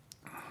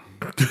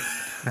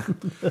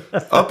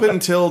 Up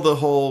until the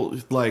whole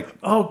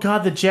Oh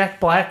God, the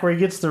Jack Black where he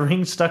gets the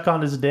ring stuck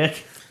on his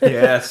dick.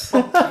 Yes.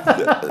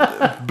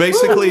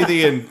 basically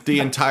the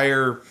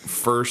entire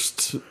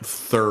first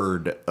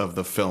third of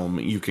the film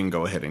you can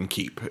go ahead and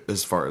keep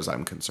as far as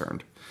I'm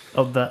concerned.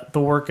 Oh, the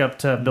work up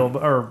to Bilbo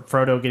or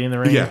Frodo getting the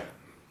ring. Yeah.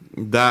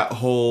 That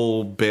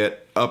whole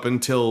bit up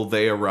until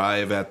they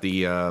arrive at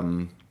the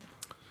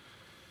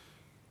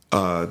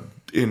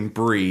in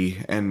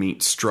Bree and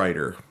meet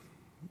Strider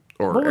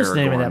or What was the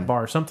name of Aragorn. that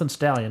bar? Something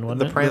Stallion, wasn't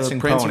The it? Prancing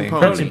Prancing Pony.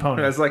 Pony. Prancing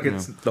Pony. It's like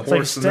it's the It's like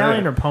horse and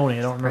Stallion the... or Pony.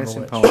 I don't remember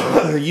Prancing which.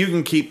 Pony. You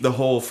can keep the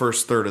whole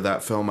first third of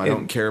that film. I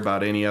don't care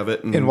about any of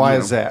it. And why you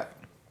is know. that?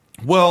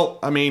 Well,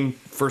 I mean,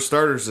 for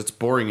starters, it's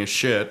boring as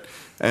shit.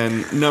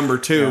 And number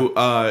two,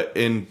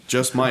 in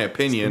just my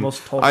opinion,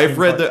 most Tolkien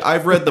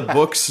I've read the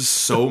books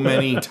so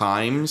many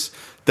times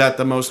that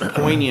the most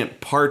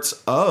poignant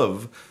parts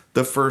of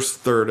the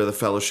first third of the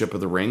Fellowship of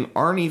the Ring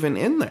aren't even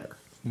in there.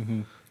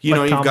 Mm-hmm. You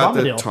know, Like you've Tom got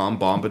Bombadil. the Tom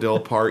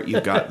Bombadil part.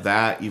 You've got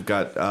that. You've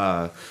got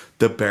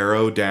the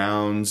Barrow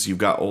Downs. You've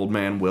got Old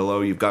Man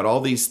Willow. You've got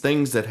all these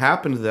things that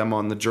happen to them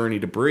on the journey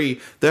to Bree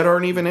that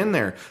aren't even in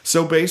there.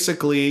 So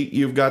basically,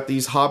 you've got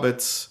these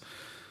hobbits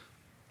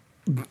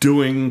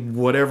doing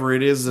whatever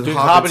it is that Doing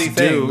hobbits hobbity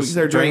do. things,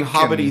 They're doing drinking.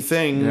 hobbity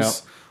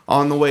things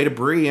on the way to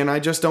Bree, and I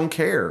just don't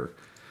care.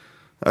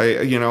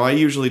 I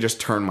usually just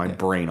turn my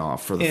brain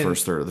off for the And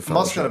first third of the I'm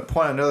also going Fellowship. to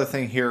point out another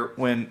thing here.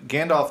 When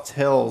Gandalf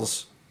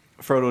tells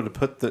Frodo to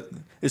put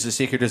is it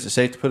secret, is it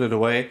safe to put it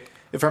away?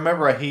 If I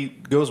remember right, he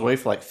goes away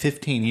for like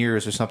 15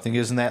 years or something.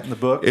 Isn't that in the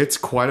book? It's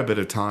quite a bit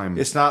of time.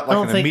 It's not I like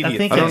don't an think- I immediate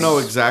think I thing. don't know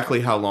exactly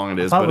how long it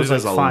is, thought it but was it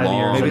is like a 5 long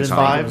years. Maybe I it's didn't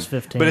think it five, was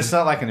 15. but it's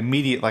not like an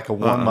immediate, like a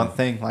 1 month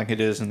thing like it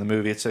is in the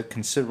movie. It's a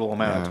considerable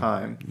amount of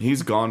time.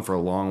 He's gone for a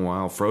long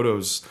while.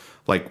 Frodo's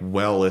like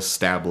well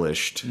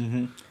established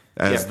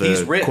as Yeah,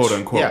 he's the rich. quote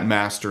unquote Yeah.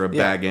 master of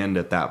Yeah. Bag End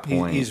at that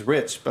point. He's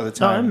rich by the No,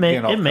 time it may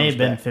Gandalf have comes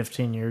been back.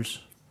 15 years.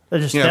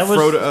 That yeah, was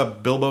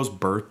Frodo. Bilbo's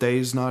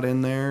birthday's not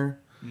in there.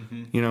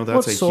 You know,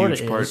 that's What a sort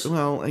huge it part. is?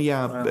 Well,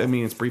 yeah, I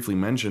mean it's briefly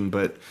mentioned,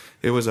 but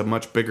it was a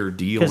much bigger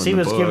deal because in he the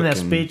was book. giving that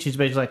and speech. He's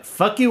basically like,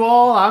 "Fuck you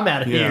all, I'm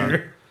out of Yeah.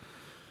 here."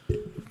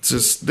 It's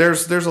just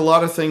there's a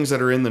lot of things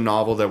that are in the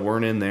novel that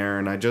weren't in there,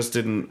 and I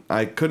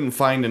couldn't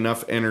find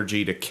enough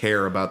energy to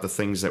care about the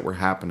things that were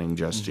happening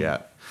just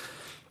yet.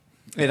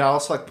 And I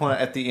also like to point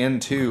out at the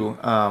end too,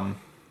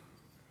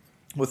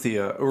 with the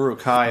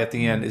Uruk-hai at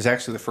the end is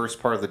actually the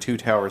first part of the Two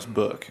Towers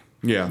book.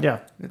 Yeah, Yeah,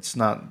 It's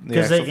not the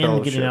because they actual end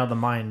fellowship. getting out of the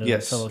mind of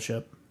Yes. the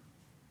Fellowship.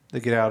 They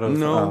get out of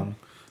No,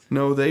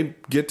 no, they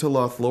get to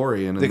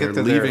Lothlorien and They they're get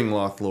to their- leaving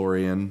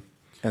Lothlorien.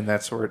 and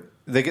that's where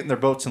they get in their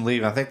boats and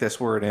leave. I think that's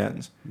where it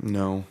ends.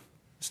 No,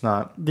 It's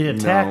not. The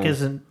attack No.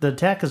 isn't. The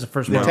attack is the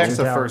first. The part of attack's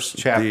Two the Towers. first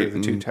chapter of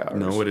the Two Towers.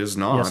 No, it is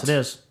not. Yes, it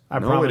is. I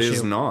no, promise it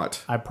is you.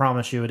 not. I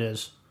promise you, it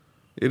is.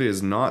 It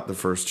is not the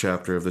first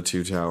chapter of the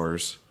Two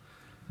Towers.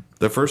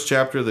 The first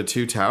chapter of the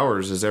Two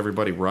Towers is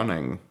everybody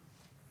running.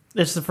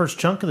 It's the first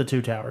chunk of the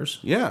Two Towers.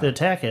 Yeah. The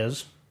attack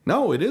is.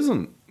 No, it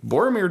isn't.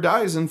 Boromir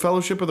dies in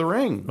Fellowship of the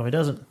Ring. No, he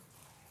doesn't.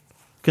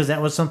 Because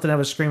that was something I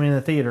was screaming in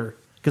the theater.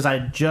 Because I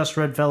just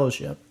read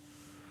Fellowship.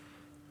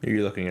 Are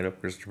you looking it up,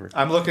 Christopher?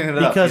 I'm looking it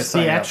up. Because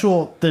Yes,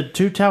 the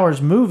Two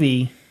Towers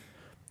movie,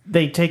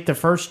 they take the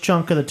first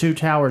chunk of the Two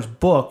Towers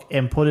book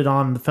and put it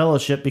on the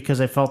Fellowship because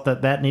they felt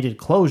that needed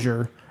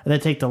closure. And they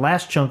take the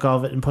last chunk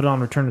of it and put it on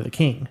Return of the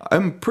King.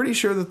 I'm pretty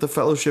sure that the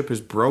Fellowship is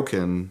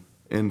broken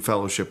in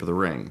Fellowship of the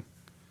Ring.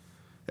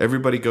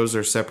 Everybody goes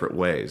their separate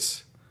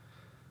ways.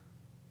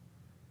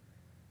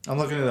 I'm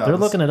looking it up. They're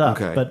looking it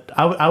up. Okay. But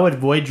I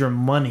would wager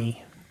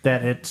money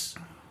that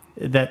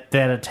that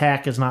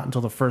attack is not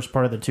until the first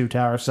part of the Two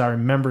Towers. So I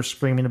remember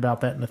screaming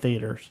about that in the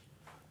theaters.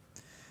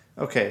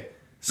 Okay,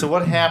 so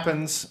what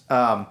happens?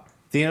 The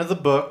end of the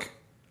book,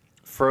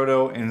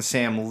 Frodo and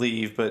Sam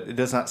leave, but it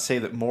does not say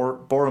that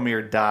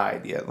Boromir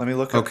died yet. Let me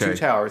look up Okay. Two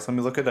Towers. Let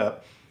me look it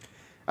up.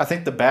 I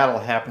think the battle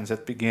happens at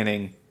the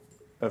beginning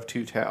of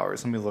Two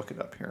Towers. Let me look it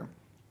up here.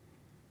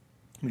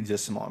 Give me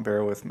just a moment.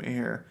 Bear with me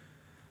here.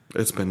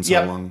 It's been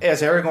so long.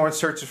 As Aragorn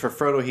searches for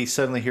Frodo, he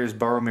suddenly hears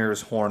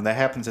Boromir's horn. That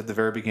happens at the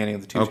very beginning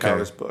of the Two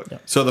Towers book. Yeah.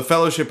 So the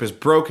Fellowship is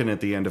broken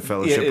at the end of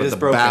Fellowship, It but is the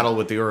broken. battle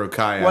with the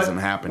Uruk-hai hasn't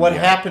happened What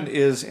yet. happened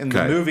is, in the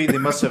Okay. movie, they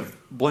must have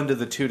blended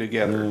the two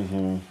together.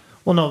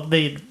 Well, no,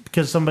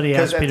 because somebody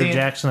 'Cause asked at Peter the end-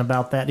 Jackson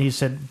about that. He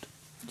said,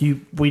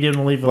 we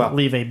didn't leave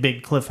a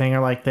big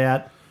cliffhanger like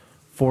that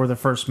for the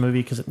first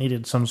movie because it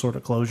needed some sort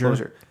of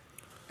closure.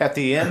 At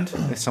the end,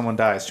 if someone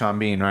dies, Sean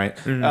Bean, right?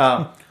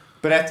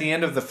 But at the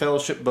end of the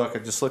Fellowship book, I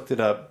just looked it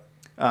up.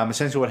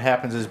 Essentially, what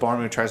happens is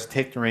Boromir tries to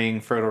take the ring,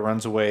 Frodo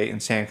runs away,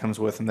 and Sam comes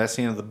with him. That's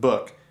the end of the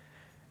book.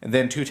 And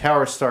then Two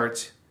Towers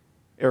starts.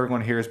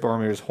 Everyone hears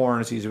Boromir's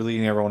horns. He's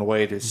leading everyone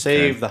away to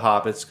save the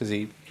hobbits because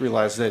he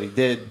realized that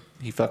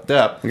he fucked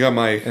up. I got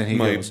my And he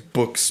goes.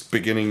 book's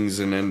beginnings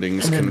and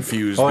endings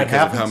confused Oh, it because of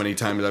happens. how many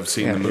times I've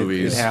seen Yeah, the it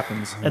movies.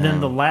 happens. And then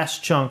the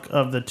last chunk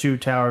of the Two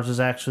Towers is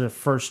actually the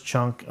first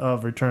chunk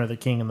of Return of the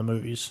King in the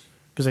movies.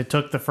 Because they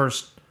took the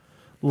first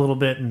little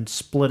bit and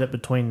split it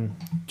between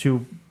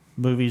two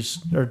movies.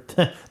 Or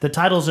the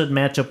titles didn't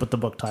match up with the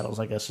book titles,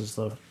 I guess, is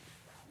the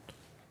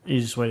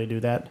easiest way to do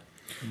that.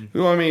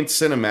 Well, I mean,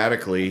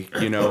 cinematically,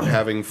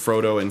 having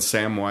Frodo and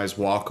Samwise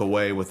walk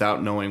away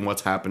without knowing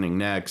what's happening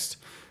next,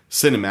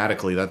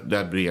 cinematically,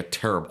 that'd be a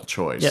terrible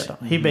choice. Yeah,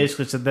 he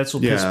basically said this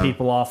will piss Yeah.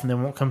 people off and they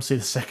won't come see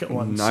the second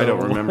one. I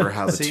don't remember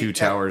how the Two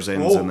Towers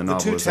ends in the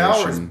novelization. The Two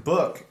Towers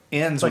book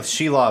ends with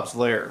Shelob's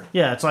lair.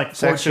 Yeah, it's like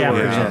four actually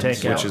where it chapters you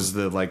ends, take out. which is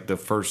the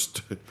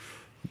first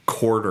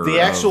quarter. The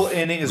actual of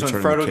ending is when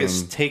Return of the Frodo gets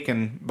King.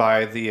 taken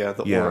by the Yeah.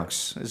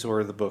 orcs, is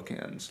where the book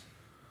ends.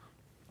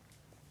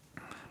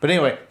 But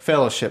anyway,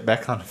 Fellowship.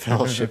 Back on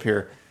Fellowship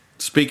here.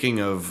 Speaking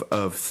of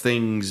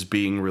things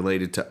being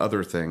related to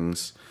other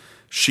things,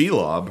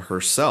 Shelob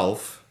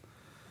herself,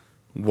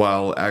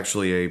 while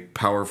actually a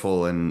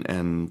powerful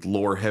and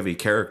lore-heavy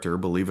character,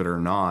 believe it or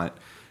not,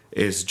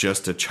 is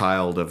just a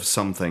child of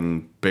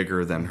something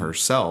bigger than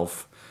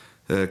herself,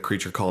 a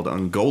creature called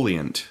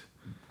Ungoliant,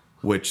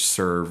 which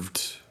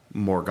served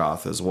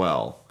Morgoth as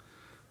well.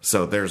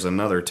 So there's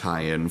another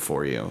tie-in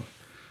for you.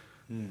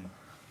 In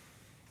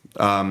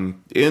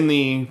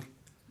the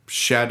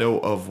Shadow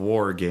of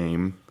War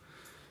game,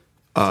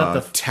 that the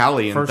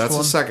Talion, first that's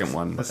one? the second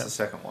one. That's the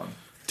second one.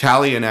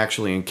 Talion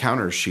actually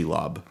encounters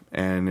Shelob,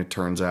 and it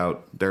turns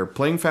out they're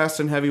playing fast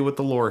and heavy with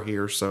the lore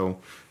here, so,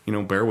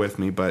 bear with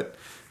me, but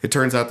it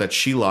turns out that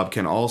Shelob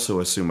can also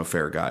assume a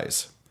fair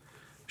guise.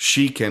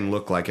 She can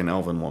look like an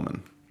elven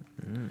woman.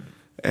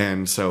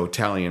 And so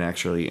Talion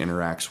actually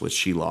interacts with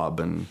Shelob,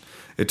 and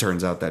it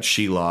turns out that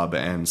Shelob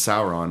and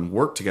Sauron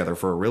worked together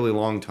for a really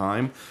long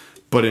time,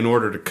 but in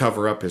order to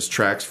cover up his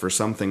tracks for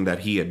something that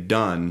he had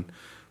done,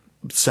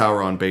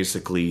 Sauron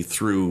basically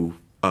threw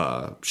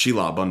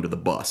Shelob under the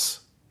bus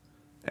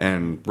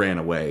and ran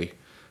away.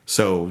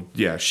 So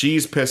yeah,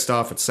 she's pissed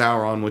off at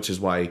Sauron, which is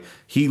why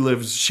she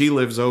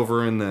lives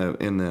over in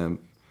the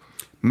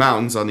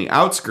mountains on the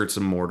outskirts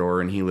of Mordor,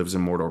 and he lives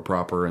in Mordor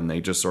proper, and they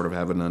just sort of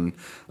have an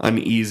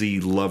uneasy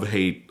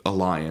love-hate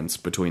alliance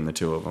between the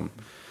two of them.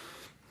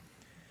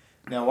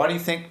 Now, why do you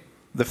think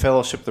the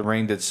Fellowship of the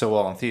Ring did so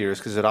well in theaters?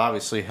 Because it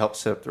obviously helped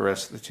set up the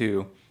rest of the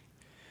two.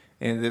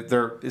 And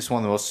it's one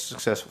of the most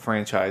successful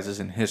franchises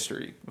in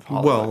history of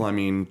Hollywood. Well, I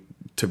mean,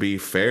 to be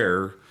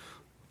fair,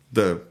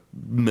 the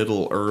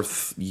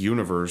Middle-earth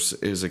universe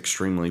is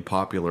extremely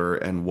popular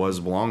and was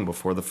long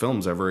before the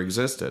films ever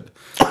existed.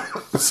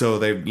 So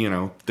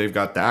they've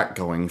got that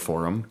going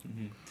for them.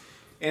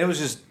 And it was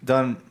just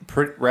done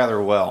rather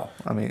well.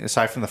 I mean,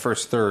 aside from the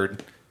first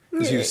third,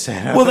 as you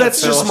said. Well,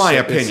 that's just my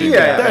opinion.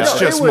 That's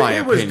just my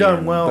opinion. It was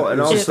done well, and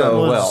It was also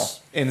done well.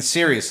 And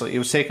seriously, it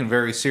was taken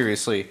very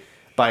seriously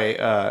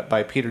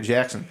by Peter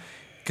Jackson,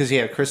 because he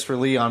had Christopher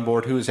Lee on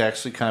board, who was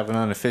actually kind of an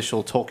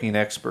unofficial Tolkien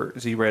expert,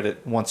 as he read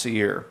it once a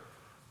year.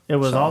 It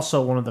was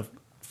also one of the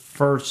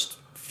first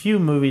few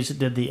movies that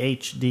did the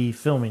HD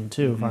filming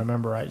too, if I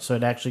remember right. So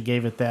it actually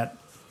gave it that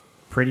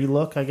pretty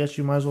look, I guess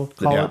you might as well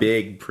call The it.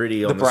 big,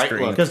 pretty on the bright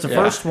screen. look. Because the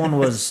first one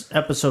was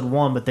episode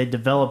 1, but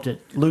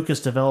Lucas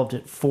developed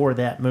it for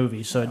that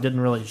movie, so it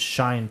didn't really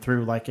shine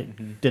through like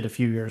it did a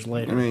few years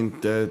later. I mean,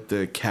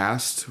 the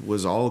cast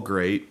was all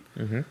great.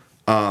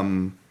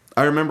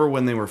 I remember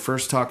when they were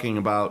first talking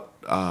about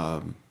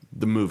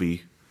the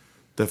movie,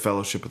 The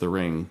Fellowship of the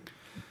Ring,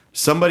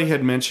 somebody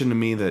had mentioned to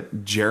me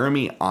that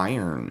Jeremy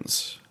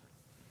Irons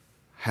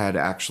had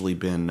actually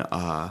been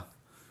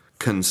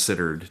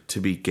considered to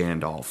be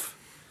Gandalf.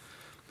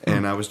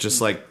 And I was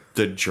just like,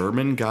 the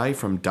German guy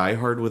from Die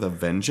Hard with a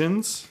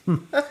Vengeance?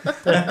 And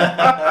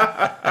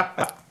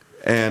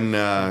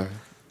I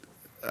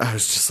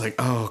was just like,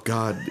 oh,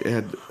 God.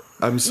 And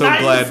I'm so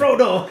glad.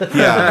 Frodo!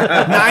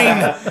 Yeah.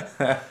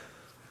 Nein!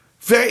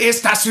 Wer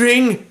ist das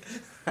Ring?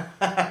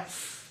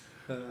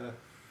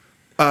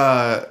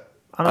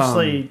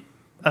 Honestly,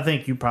 I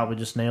think you probably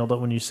just nailed it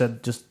when you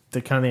said just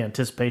the kind of the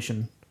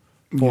anticipation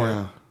for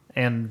Yeah. it.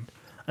 And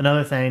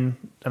another thing,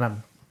 and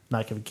I'm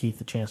not giving Keith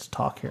a chance to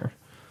talk here,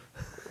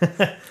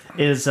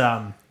 is,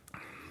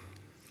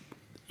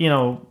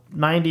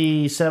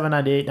 97,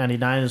 98,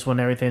 99 is when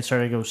everything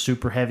started to go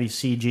super heavy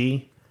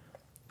CG.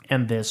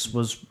 And this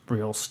was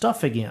real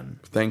stuff again.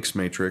 Thanks,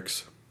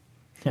 Matrix.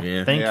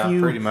 Yeah. Thank Yeah, you.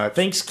 pretty much.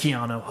 Thanks,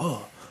 Keanu.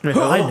 Oh,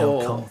 I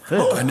know Kung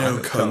Fu. I know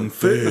Kung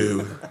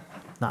Fu.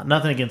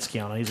 Nothing against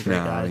Keanu. He's a great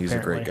guy. No, he's a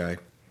great apparently.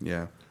 guy.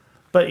 Yeah.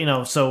 But,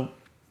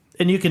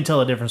 and you can tell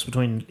the difference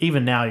between,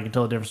 even now, you can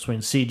tell the difference between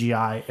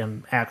CGI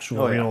and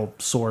actual real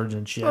swords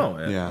and shit. Oh,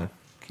 yeah. Yeah.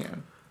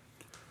 Can.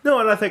 No,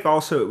 and I think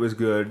also it was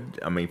good.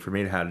 I mean, for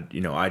me, it had,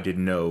 I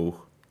didn't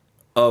know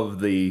of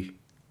the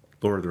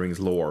Lord of the Rings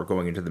lore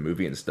going into the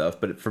movie and stuff,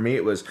 but for me,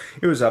 it was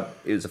a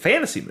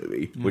fantasy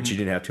movie, which you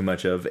didn't have too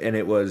much of, and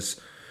it was,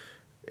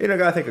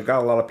 I think it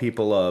got a lot of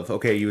people of,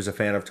 okay, you was a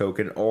fan of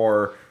Tolkien,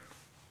 or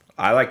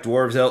I like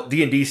dwarves,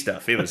 D&D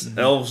stuff. It was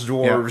elves,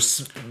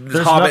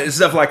 dwarves, hobbit, and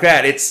stuff like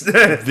that. It's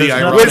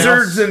ironic-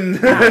 wizards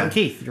and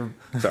Keith, you're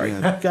sorry.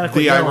 gotta quit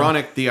The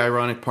yelling.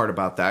 ironic part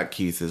about that,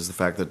 Keith, is the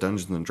fact that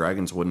Dungeons and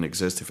Dragons wouldn't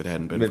exist if it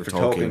hadn't been Meant for for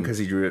Tolkien Tolkien. because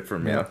he drew it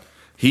from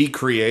He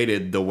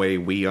created the way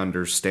we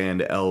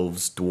understand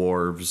elves,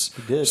 dwarves,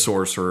 did.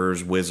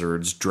 sorcerers,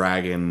 wizards,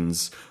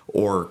 dragons,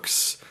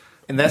 orcs.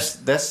 And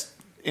that's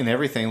in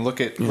everything. Look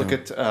at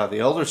the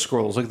Elder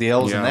Scrolls. Look at the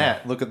elves in Yeah.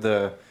 that. Look at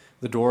the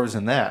dwarves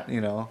in that.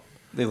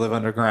 They live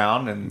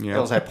underground, and Yeah.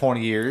 elves have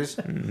pointy ears,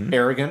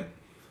 arrogant,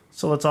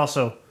 So let's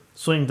also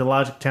swing to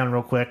Logic Town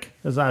real quick,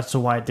 as to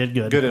why it did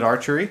good. good at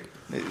archery.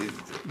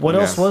 What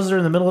else Yeah. was there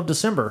in the middle of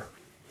December?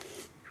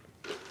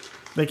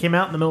 They came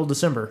out in the middle of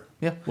December.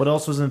 Yeah. What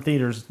else was in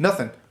theaters?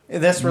 Nothing.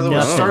 And that's really what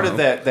Nothing. started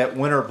that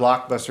winter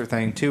blockbuster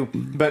thing too.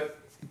 But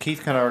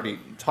Keith kind of already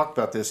talked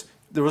about this.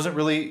 There wasn't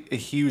really a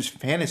huge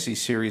fantasy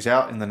series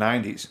out in the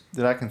 90s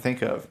that I can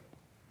think of.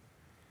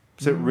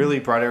 So it really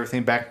brought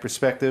everything back in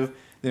perspective.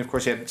 Then, of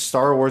course, you had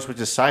Star Wars, which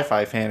is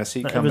sci-fi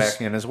fantasy, come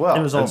back in as well.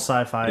 It was all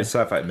sci-fi. It's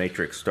sci-fi,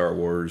 Matrix, Star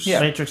Wars. Yeah.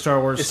 Matrix,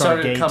 Star Wars, It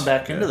started Stargate, to come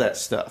back into that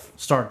stuff.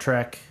 Star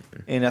Trek.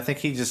 And I think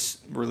he just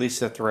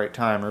released it at the right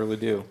time. I really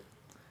do.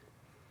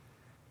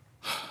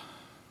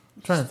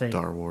 I'm trying to think.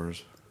 Star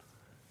Wars.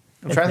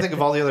 I'm trying to think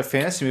of all the other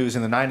fantasy movies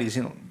in the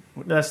 90s.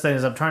 That's the thing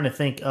is I'm trying to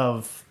think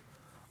of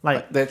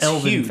That's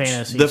elven huge.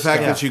 fantasy. The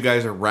fact stuff. that you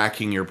guys are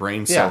racking your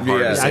brain so Yeah. hard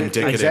Yeah. is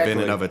indicative Exactly. in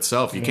and of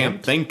itself. You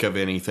can't think of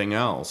anything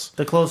else.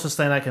 The closest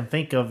thing I can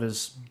think of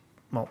is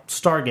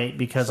Stargate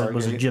because it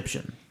was Stargate.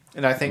 Egyptian.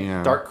 And I think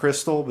Yeah. Dark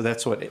Crystal, but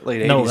that's what,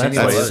 late 80s No, that's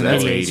anyway, late- isn't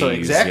that's it? 80s, So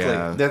exactly.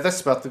 yeah. That's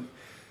about the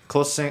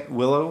closest thing.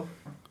 Willow,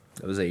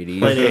 That was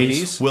 80s. Late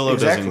 80s. Willow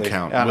Exactly. doesn't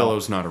count. I know.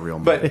 Willow's not a real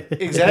movie.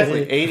 But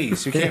exactly,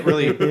 80s. You can't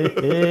really think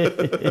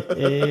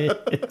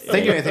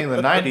of anything in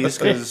the 90s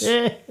because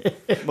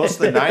most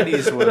of the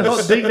 90s Oh,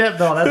 was. dig that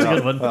bell. That's a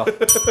good one. Well,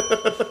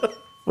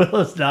 Well,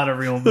 it's not a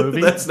real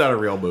movie. That's not a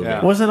real movie.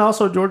 Yeah. Wasn't it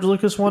also George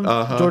Lucas one?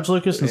 George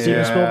Lucas and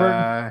Steven Spielberg?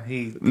 yeah,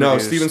 he No,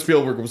 produced- Steven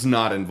Spielberg was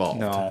not involved.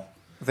 No.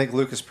 I think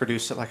Lucas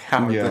produced it like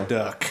Howard Yeah. the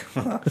Duck.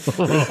 Howard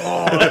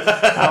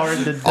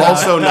the Duck.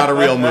 Also not a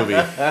real movie.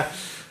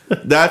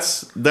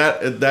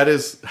 That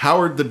is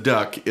Howard the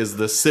Duck is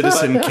the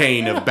Citizen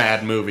Kane of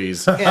bad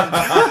movies.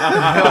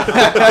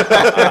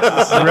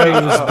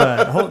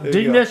 Rosebud.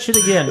 Dig that shit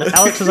again.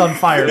 Alex is on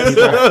fire,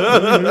 people.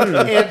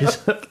 And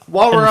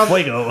while we're And on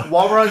Fuego.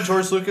 while we're on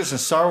George Lucas and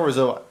Star Wars,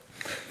 though,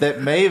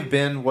 that may have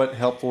been what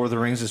helped Lord of the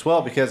Rings as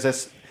well, because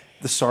that's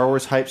the Star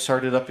Wars hype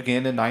started up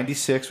again in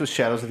 '96 with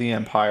Shadows of the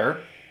Empire,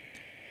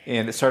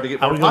 and it started to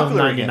get I more would go with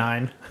popular again.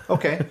 99.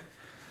 Okay,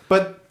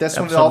 but that's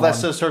when Episode all that 1.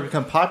 stuff started to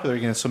become popular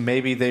again. So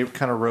maybe they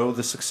kind of rode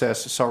the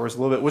success of Star Wars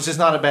a little bit, which is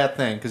not a bad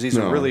thing because these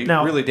are No. really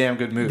Now, really damn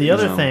good movies. The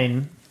other No.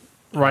 thing,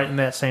 right in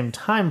that same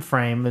time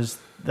frame, is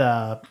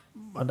I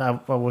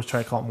always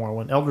try to call it more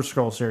when Elder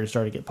Scrolls series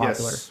started to get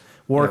popular. Yes.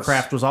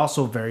 Warcraft was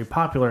also very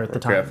popular at the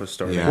time. Warcraft was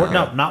started. Yeah.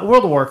 No, not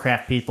World of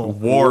Warcraft, people.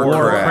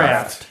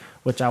 Warcraft.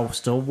 which I will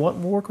still want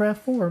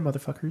Warcraft 4,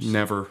 motherfuckers.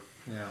 Never.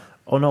 Yeah.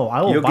 Oh no,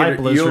 I will buy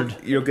Blizzard.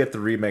 You'll get the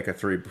remake of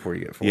 3 before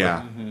you get 4.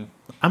 Yeah.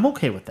 I'm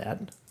okay with that,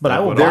 but That I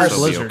will would buy also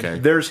be Blizzard. okay.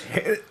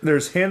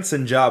 There's hints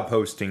and job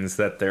postings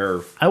that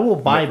they're. I will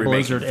buy remaking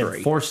Blizzard 3.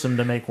 and force them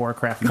to make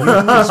Warcraft 4.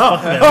 Just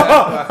fuck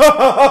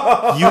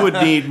them. You would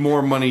need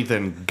more money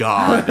than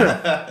God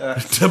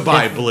to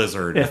buy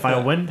Blizzard. If I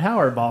win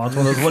Powerball, it's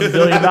one of those $1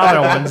 billion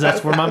ones.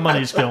 That's where my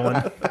money's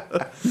going.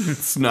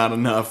 It's not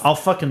enough. I'll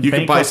fucking You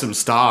can buy bankroll- some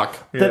stock.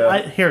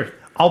 Here,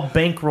 I'll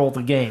bankroll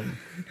the game.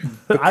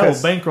 I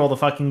will bankroll the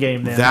fucking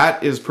game then.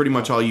 That is pretty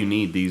much all you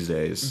need these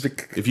days.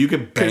 If you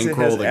could Because it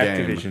bankroll has the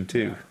Activision game.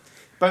 too.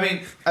 But I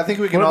mean, I think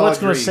we can all What's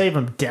agree. going to save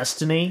them?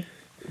 Destiny?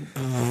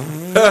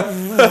 They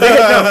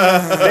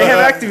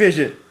have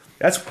Activision.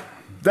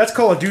 That's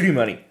Call of Duty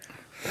money.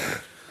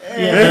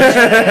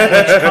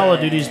 Yeah, Call of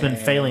Duty's been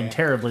failing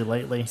terribly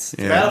lately.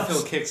 Yeah.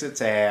 Battlefield kicks its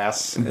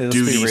ass. Let's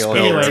Duty be real. spelled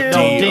Anyway, no,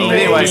 ding,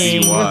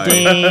 D-O-D-Y.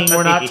 ding, ding.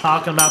 We're not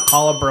talking about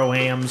Call of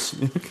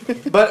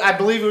Brohams. But I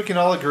believe we can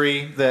all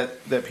agree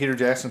that Peter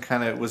Jackson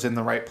kind of was in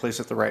the right place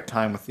at the right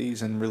time with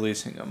these and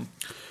releasing them.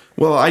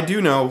 Well, I do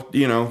know,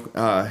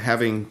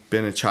 having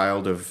been a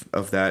child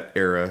of that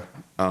era,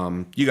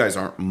 you guys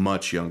aren't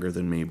much younger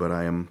than me, but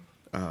I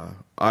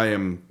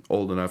am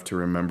old enough to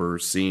remember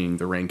seeing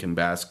the Rankin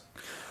Bass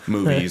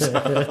movies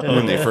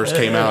when they first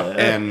came out,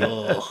 and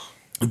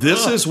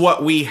this is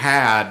what we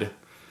had,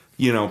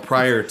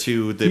 prior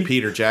to the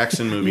Peter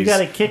Jackson movies. You got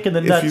a kick in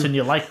the nuts and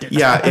you liked it.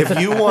 Yeah, if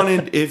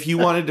you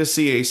wanted to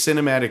see a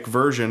cinematic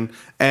version,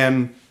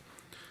 and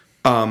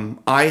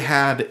I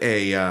had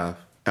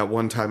at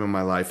one time in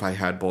my life I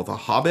had both a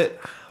Hobbit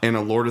and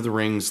a Lord of the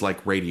Rings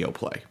radio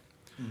play.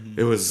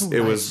 It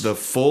was the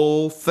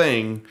full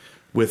thing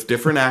with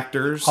different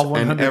actors all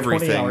and 120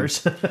 everything.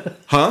 hours.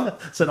 Huh?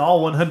 Said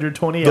all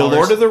 120 The hours.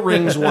 Lord of the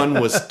Rings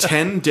one was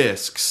 10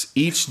 discs.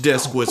 Each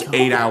disc was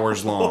 8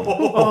 hours long.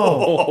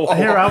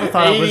 Here, I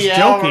thought I was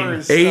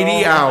joking.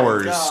 80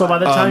 hours. So by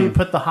the time you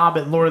put The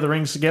Hobbit and Lord of the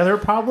Rings together,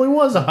 it probably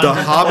was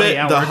 120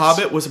 hours. The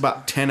Hobbit was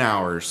about 10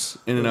 hours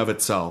in and of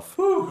itself.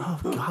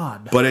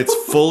 God. But it's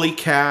fully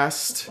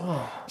cast,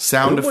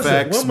 sound When was it-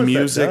 effects, when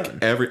was that music,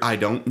 done? I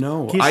don't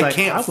know. He's I like,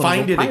 can't I'm gonna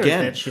find go it pirate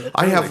again. that shit.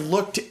 I have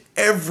looked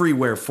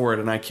everywhere for it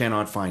and I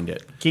cannot find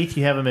it. Keith,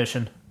 you have a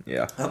mission.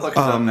 Yeah. I'm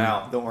looking at them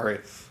now. Don't worry.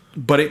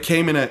 But it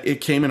came in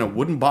a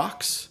wooden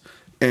box,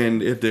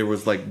 and there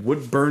was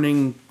wood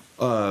burning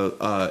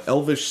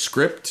Elvish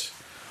script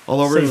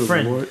all over Say it. Was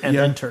friend and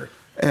enter.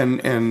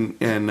 And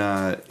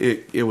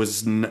it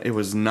was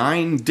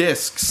 9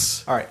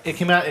 discs. All right. It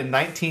came out in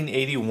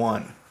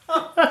 1981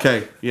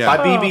 Okay, by yeah.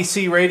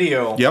 BBC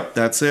Radio. Yep,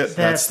 that's it.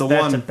 That's the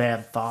That's a one.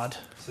 bad thought.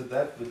 So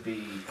that would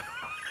be.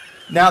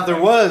 Now there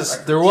was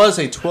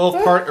a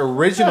 12-part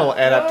original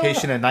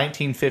adaptation in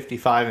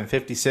 1955 and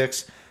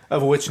 56,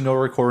 of which no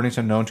recordings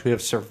are known to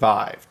have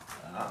survived.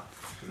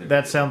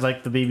 That sounds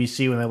like the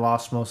BBC when they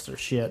lost most of their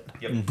shit.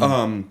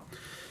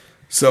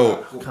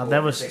 So God,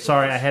 that was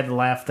sorry. I had to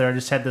laugh there. I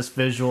just had this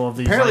visual of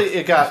these. Apparently,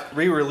 it got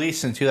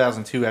re-released in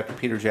 2002 after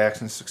Peter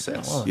Jackson's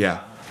success.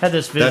 yeah, had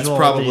this visual. that's of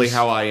probably these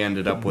how I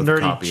ended up with a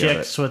nerdy copy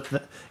chicks of it.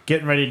 with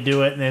getting ready to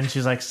do it, and then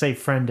she's like, "Say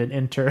friend and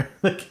enter."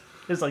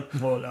 It's like,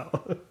 whoa,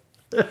 no.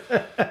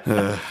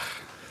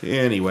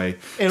 Anyway,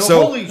 And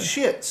so holy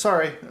shit!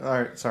 Sorry.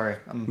 All right. Sorry.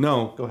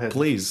 no, Go ahead.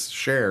 please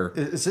share.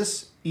 Is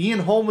this Ian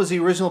Holm was the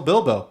original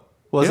Bilbo,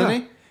 wasn't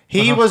Yeah.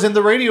 he? He was in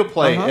the radio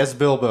play Uh-huh. as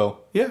Bilbo.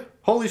 Yeah,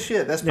 Holy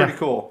shit, that's pretty Yeah.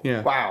 cool.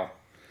 Yeah. Wow.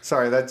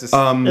 Sorry, that just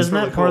Isn't really that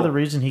part of cool. the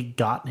reason he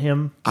got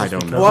him? I Was don't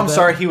because know. Well, of I'm that?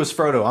 sorry, he was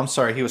Frodo. I'm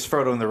sorry, he was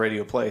Frodo in the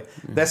radio play.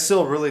 That's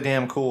still really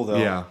damn cool, though.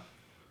 yeah,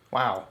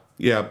 Wow.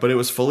 yeah. But it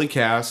was fully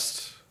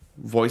cast,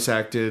 voice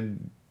acted.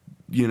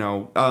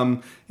 You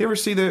ever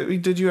see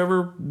did you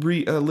ever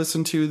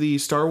listen to the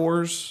Star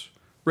Wars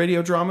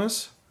radio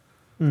dramas?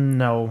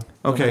 No.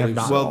 I Okay, have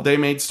not. well, they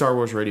made Star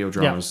Wars radio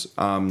dramas.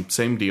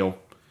 Same deal.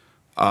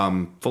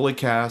 Fully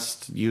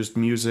cast, used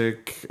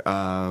music,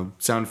 sound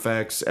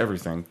effects,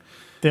 everything.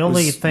 the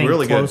only was thing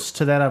really good. close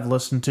to that I've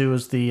listened to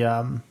is the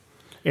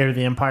Heir of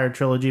the Empire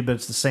trilogy, but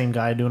it's the same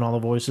guy doing all the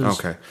voices.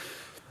 Okay.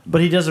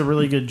 But he does a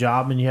really good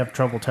job, and you have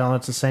trouble telling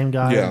it's the same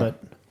guy. Yeah.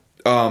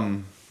 But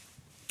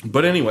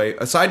But anyway,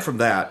 aside from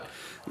that,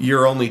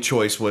 your only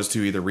choice was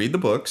to either read the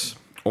books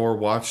or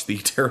watch the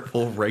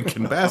terrible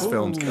Rankin Bass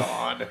films.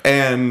 God.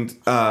 And,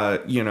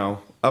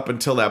 up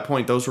until that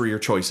point, those were your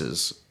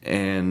choices.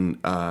 And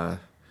I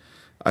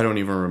don't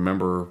even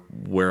remember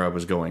where I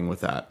was going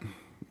with that.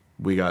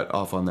 We got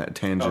off on that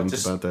tangent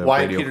Just about the why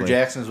radio Peter play.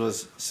 Jackson's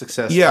was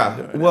successful. Yeah, in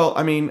doing it. well,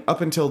 I mean, up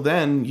until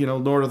then,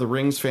 Lord of the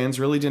Rings fans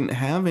really didn't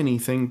have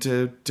anything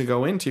to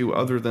go into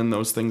other than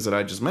those things that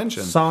I just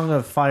mentioned. Song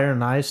of Fire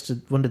and Ice,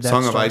 when did that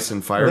Song start? of Ice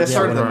and Fire. that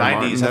started in the George R.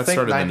 R. 90s. Martin. I That think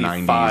started in the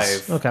 95.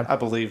 90s. Okay. I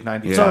believe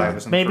 95 So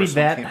was when the maybe first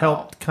one that came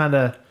helped out. kind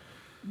of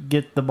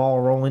get the ball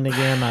rolling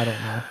again. I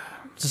don't know.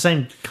 It's the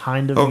same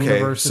kind of Okay,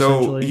 universe, so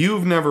essentially.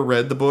 you've never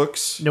read the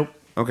books? Nope.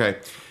 Okay.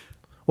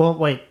 Well,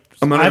 wait.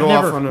 I'm gonna I've go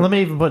never, off on a- Let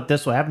me even put it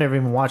this way. I've never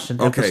even watched an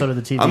Okay. episode of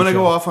the TV I'm going to show.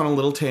 go off on a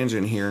little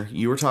tangent here.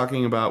 You were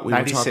talking about...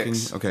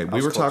 96. Okay, I we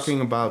was were close.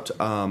 talking about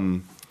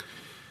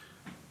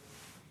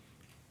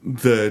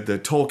the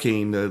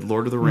Tolkien, the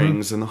Lord of the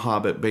Rings, and the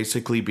Hobbit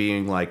basically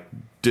being like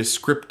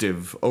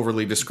descriptive,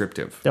 overly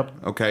descriptive. Yep.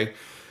 Okay.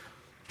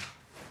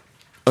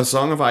 A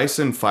Song of Ice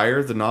and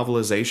Fire, the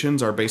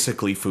novelizations are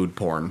basically food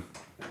porn.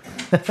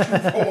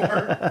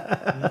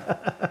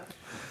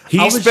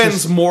 He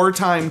spends more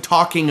time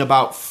talking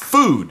about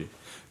food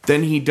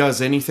than he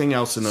does anything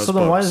else in those books. So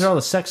then why is there all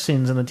the sex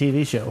scenes in the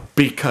TV show?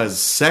 Because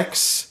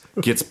sex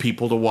gets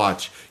people to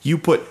watch. You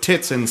put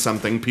tits in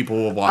something, people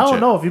will watch it. I don't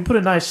know. If you put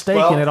a nice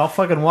steak in it, I'll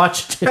fucking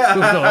watch it too. Go, oh,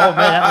 man,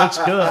 that looks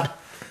good.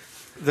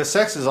 The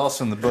sex is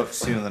also in the books,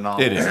 too, in the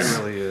novels. It is. It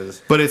really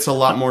is. But it's a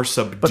lot more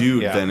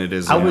subdued than it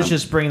is in I was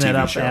just bringing that TV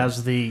up show.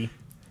 as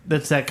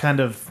that's that kind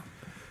of,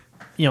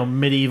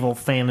 medieval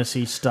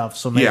fantasy stuff.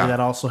 So maybe that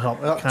also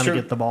helped kind of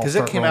get the ball. Because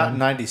it came out in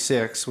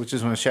 '96, which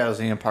is when Shadows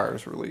of the Empire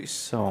was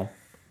released. So,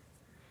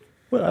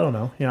 well, I don't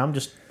know. I'm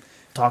just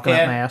talking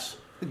up my ass.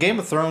 The Game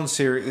of Thrones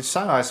series,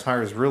 Song of Ice and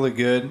Fire is really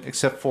good,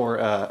 except for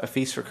A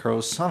Feast for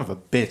Crows. Son of a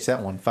bitch,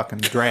 that one fucking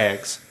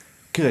drags.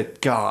 Good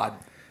God.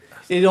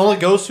 It only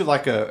goes through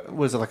like a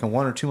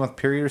 1 or 2 month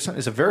period or something.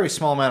 It's a very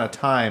small amount of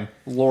time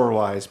lore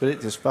wise, but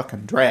it just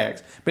fucking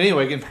drags. But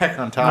anyway, getting back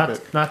on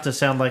topic. Not to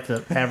sound like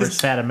the average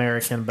fat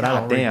American, but I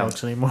don't read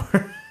books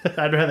anymore.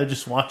 I'd rather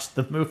just watch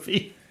the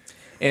movie.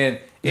 And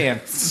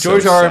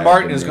George R. R.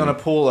 Martin is going to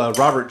pull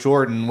Robert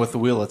Jordan with the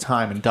Wheel of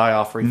Time and die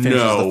off where he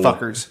finishes the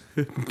fuckers.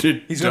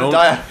 He's going to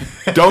die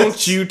off.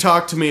 Don't you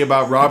talk to me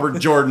about Robert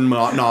Jordan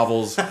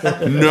novels.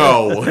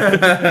 No.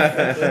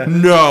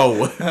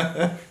 No.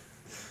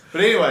 But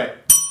anyway,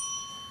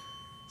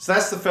 so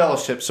that's the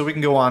Fellowship. So we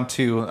can go on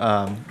to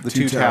the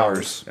Two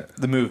Towers,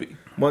 the movie.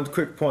 One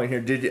quick point here.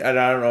 And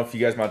I don't know if you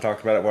guys might have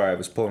talked about it while I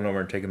was pulling over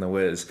and taking the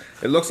whiz.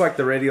 It looks like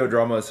the radio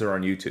dramas are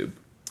on YouTube.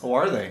 Oh,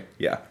 are they?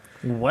 Yeah.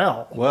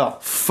 Well.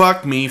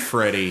 Fuck me,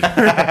 Freddie.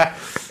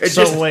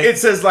 It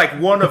says like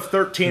 1 of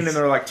 13 and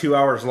they're like 2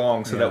 hours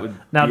long. So that would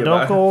now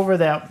don't go over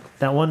that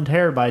 1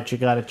 terabyte you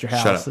got at your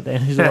house that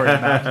Danny's worried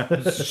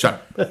about.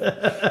 Shut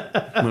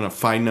up. I'm gonna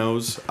find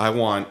those. I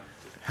want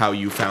how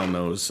you found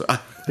those.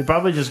 You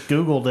probably just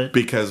Googled it.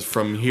 Because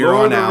from here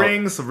Lord on out, of the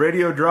Rings,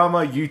 radio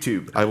drama,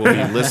 YouTube. I will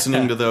be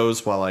listening to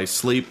those while I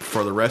sleep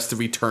for the rest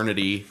of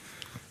eternity.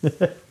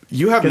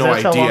 You have no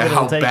idea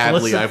how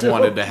badly I've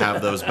wanted to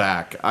have those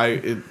back.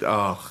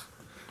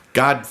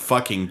 God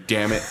fucking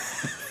damn it.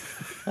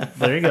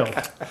 There you go.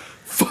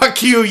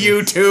 Fuck you,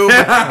 YouTube.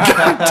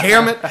 God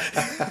damn it.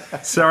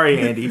 Sorry,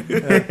 Andy.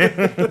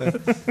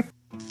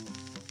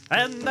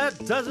 And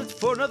that does it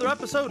for another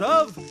episode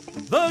of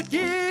The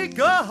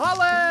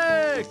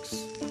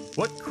Geekaholics!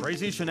 What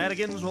crazy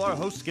shenanigans will our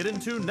hosts get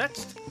into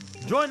next?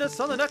 Join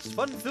us on the next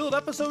fun-filled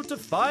episode to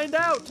find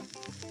out.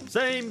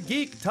 Same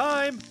geek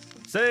time,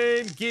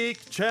 same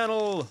geek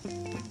channel.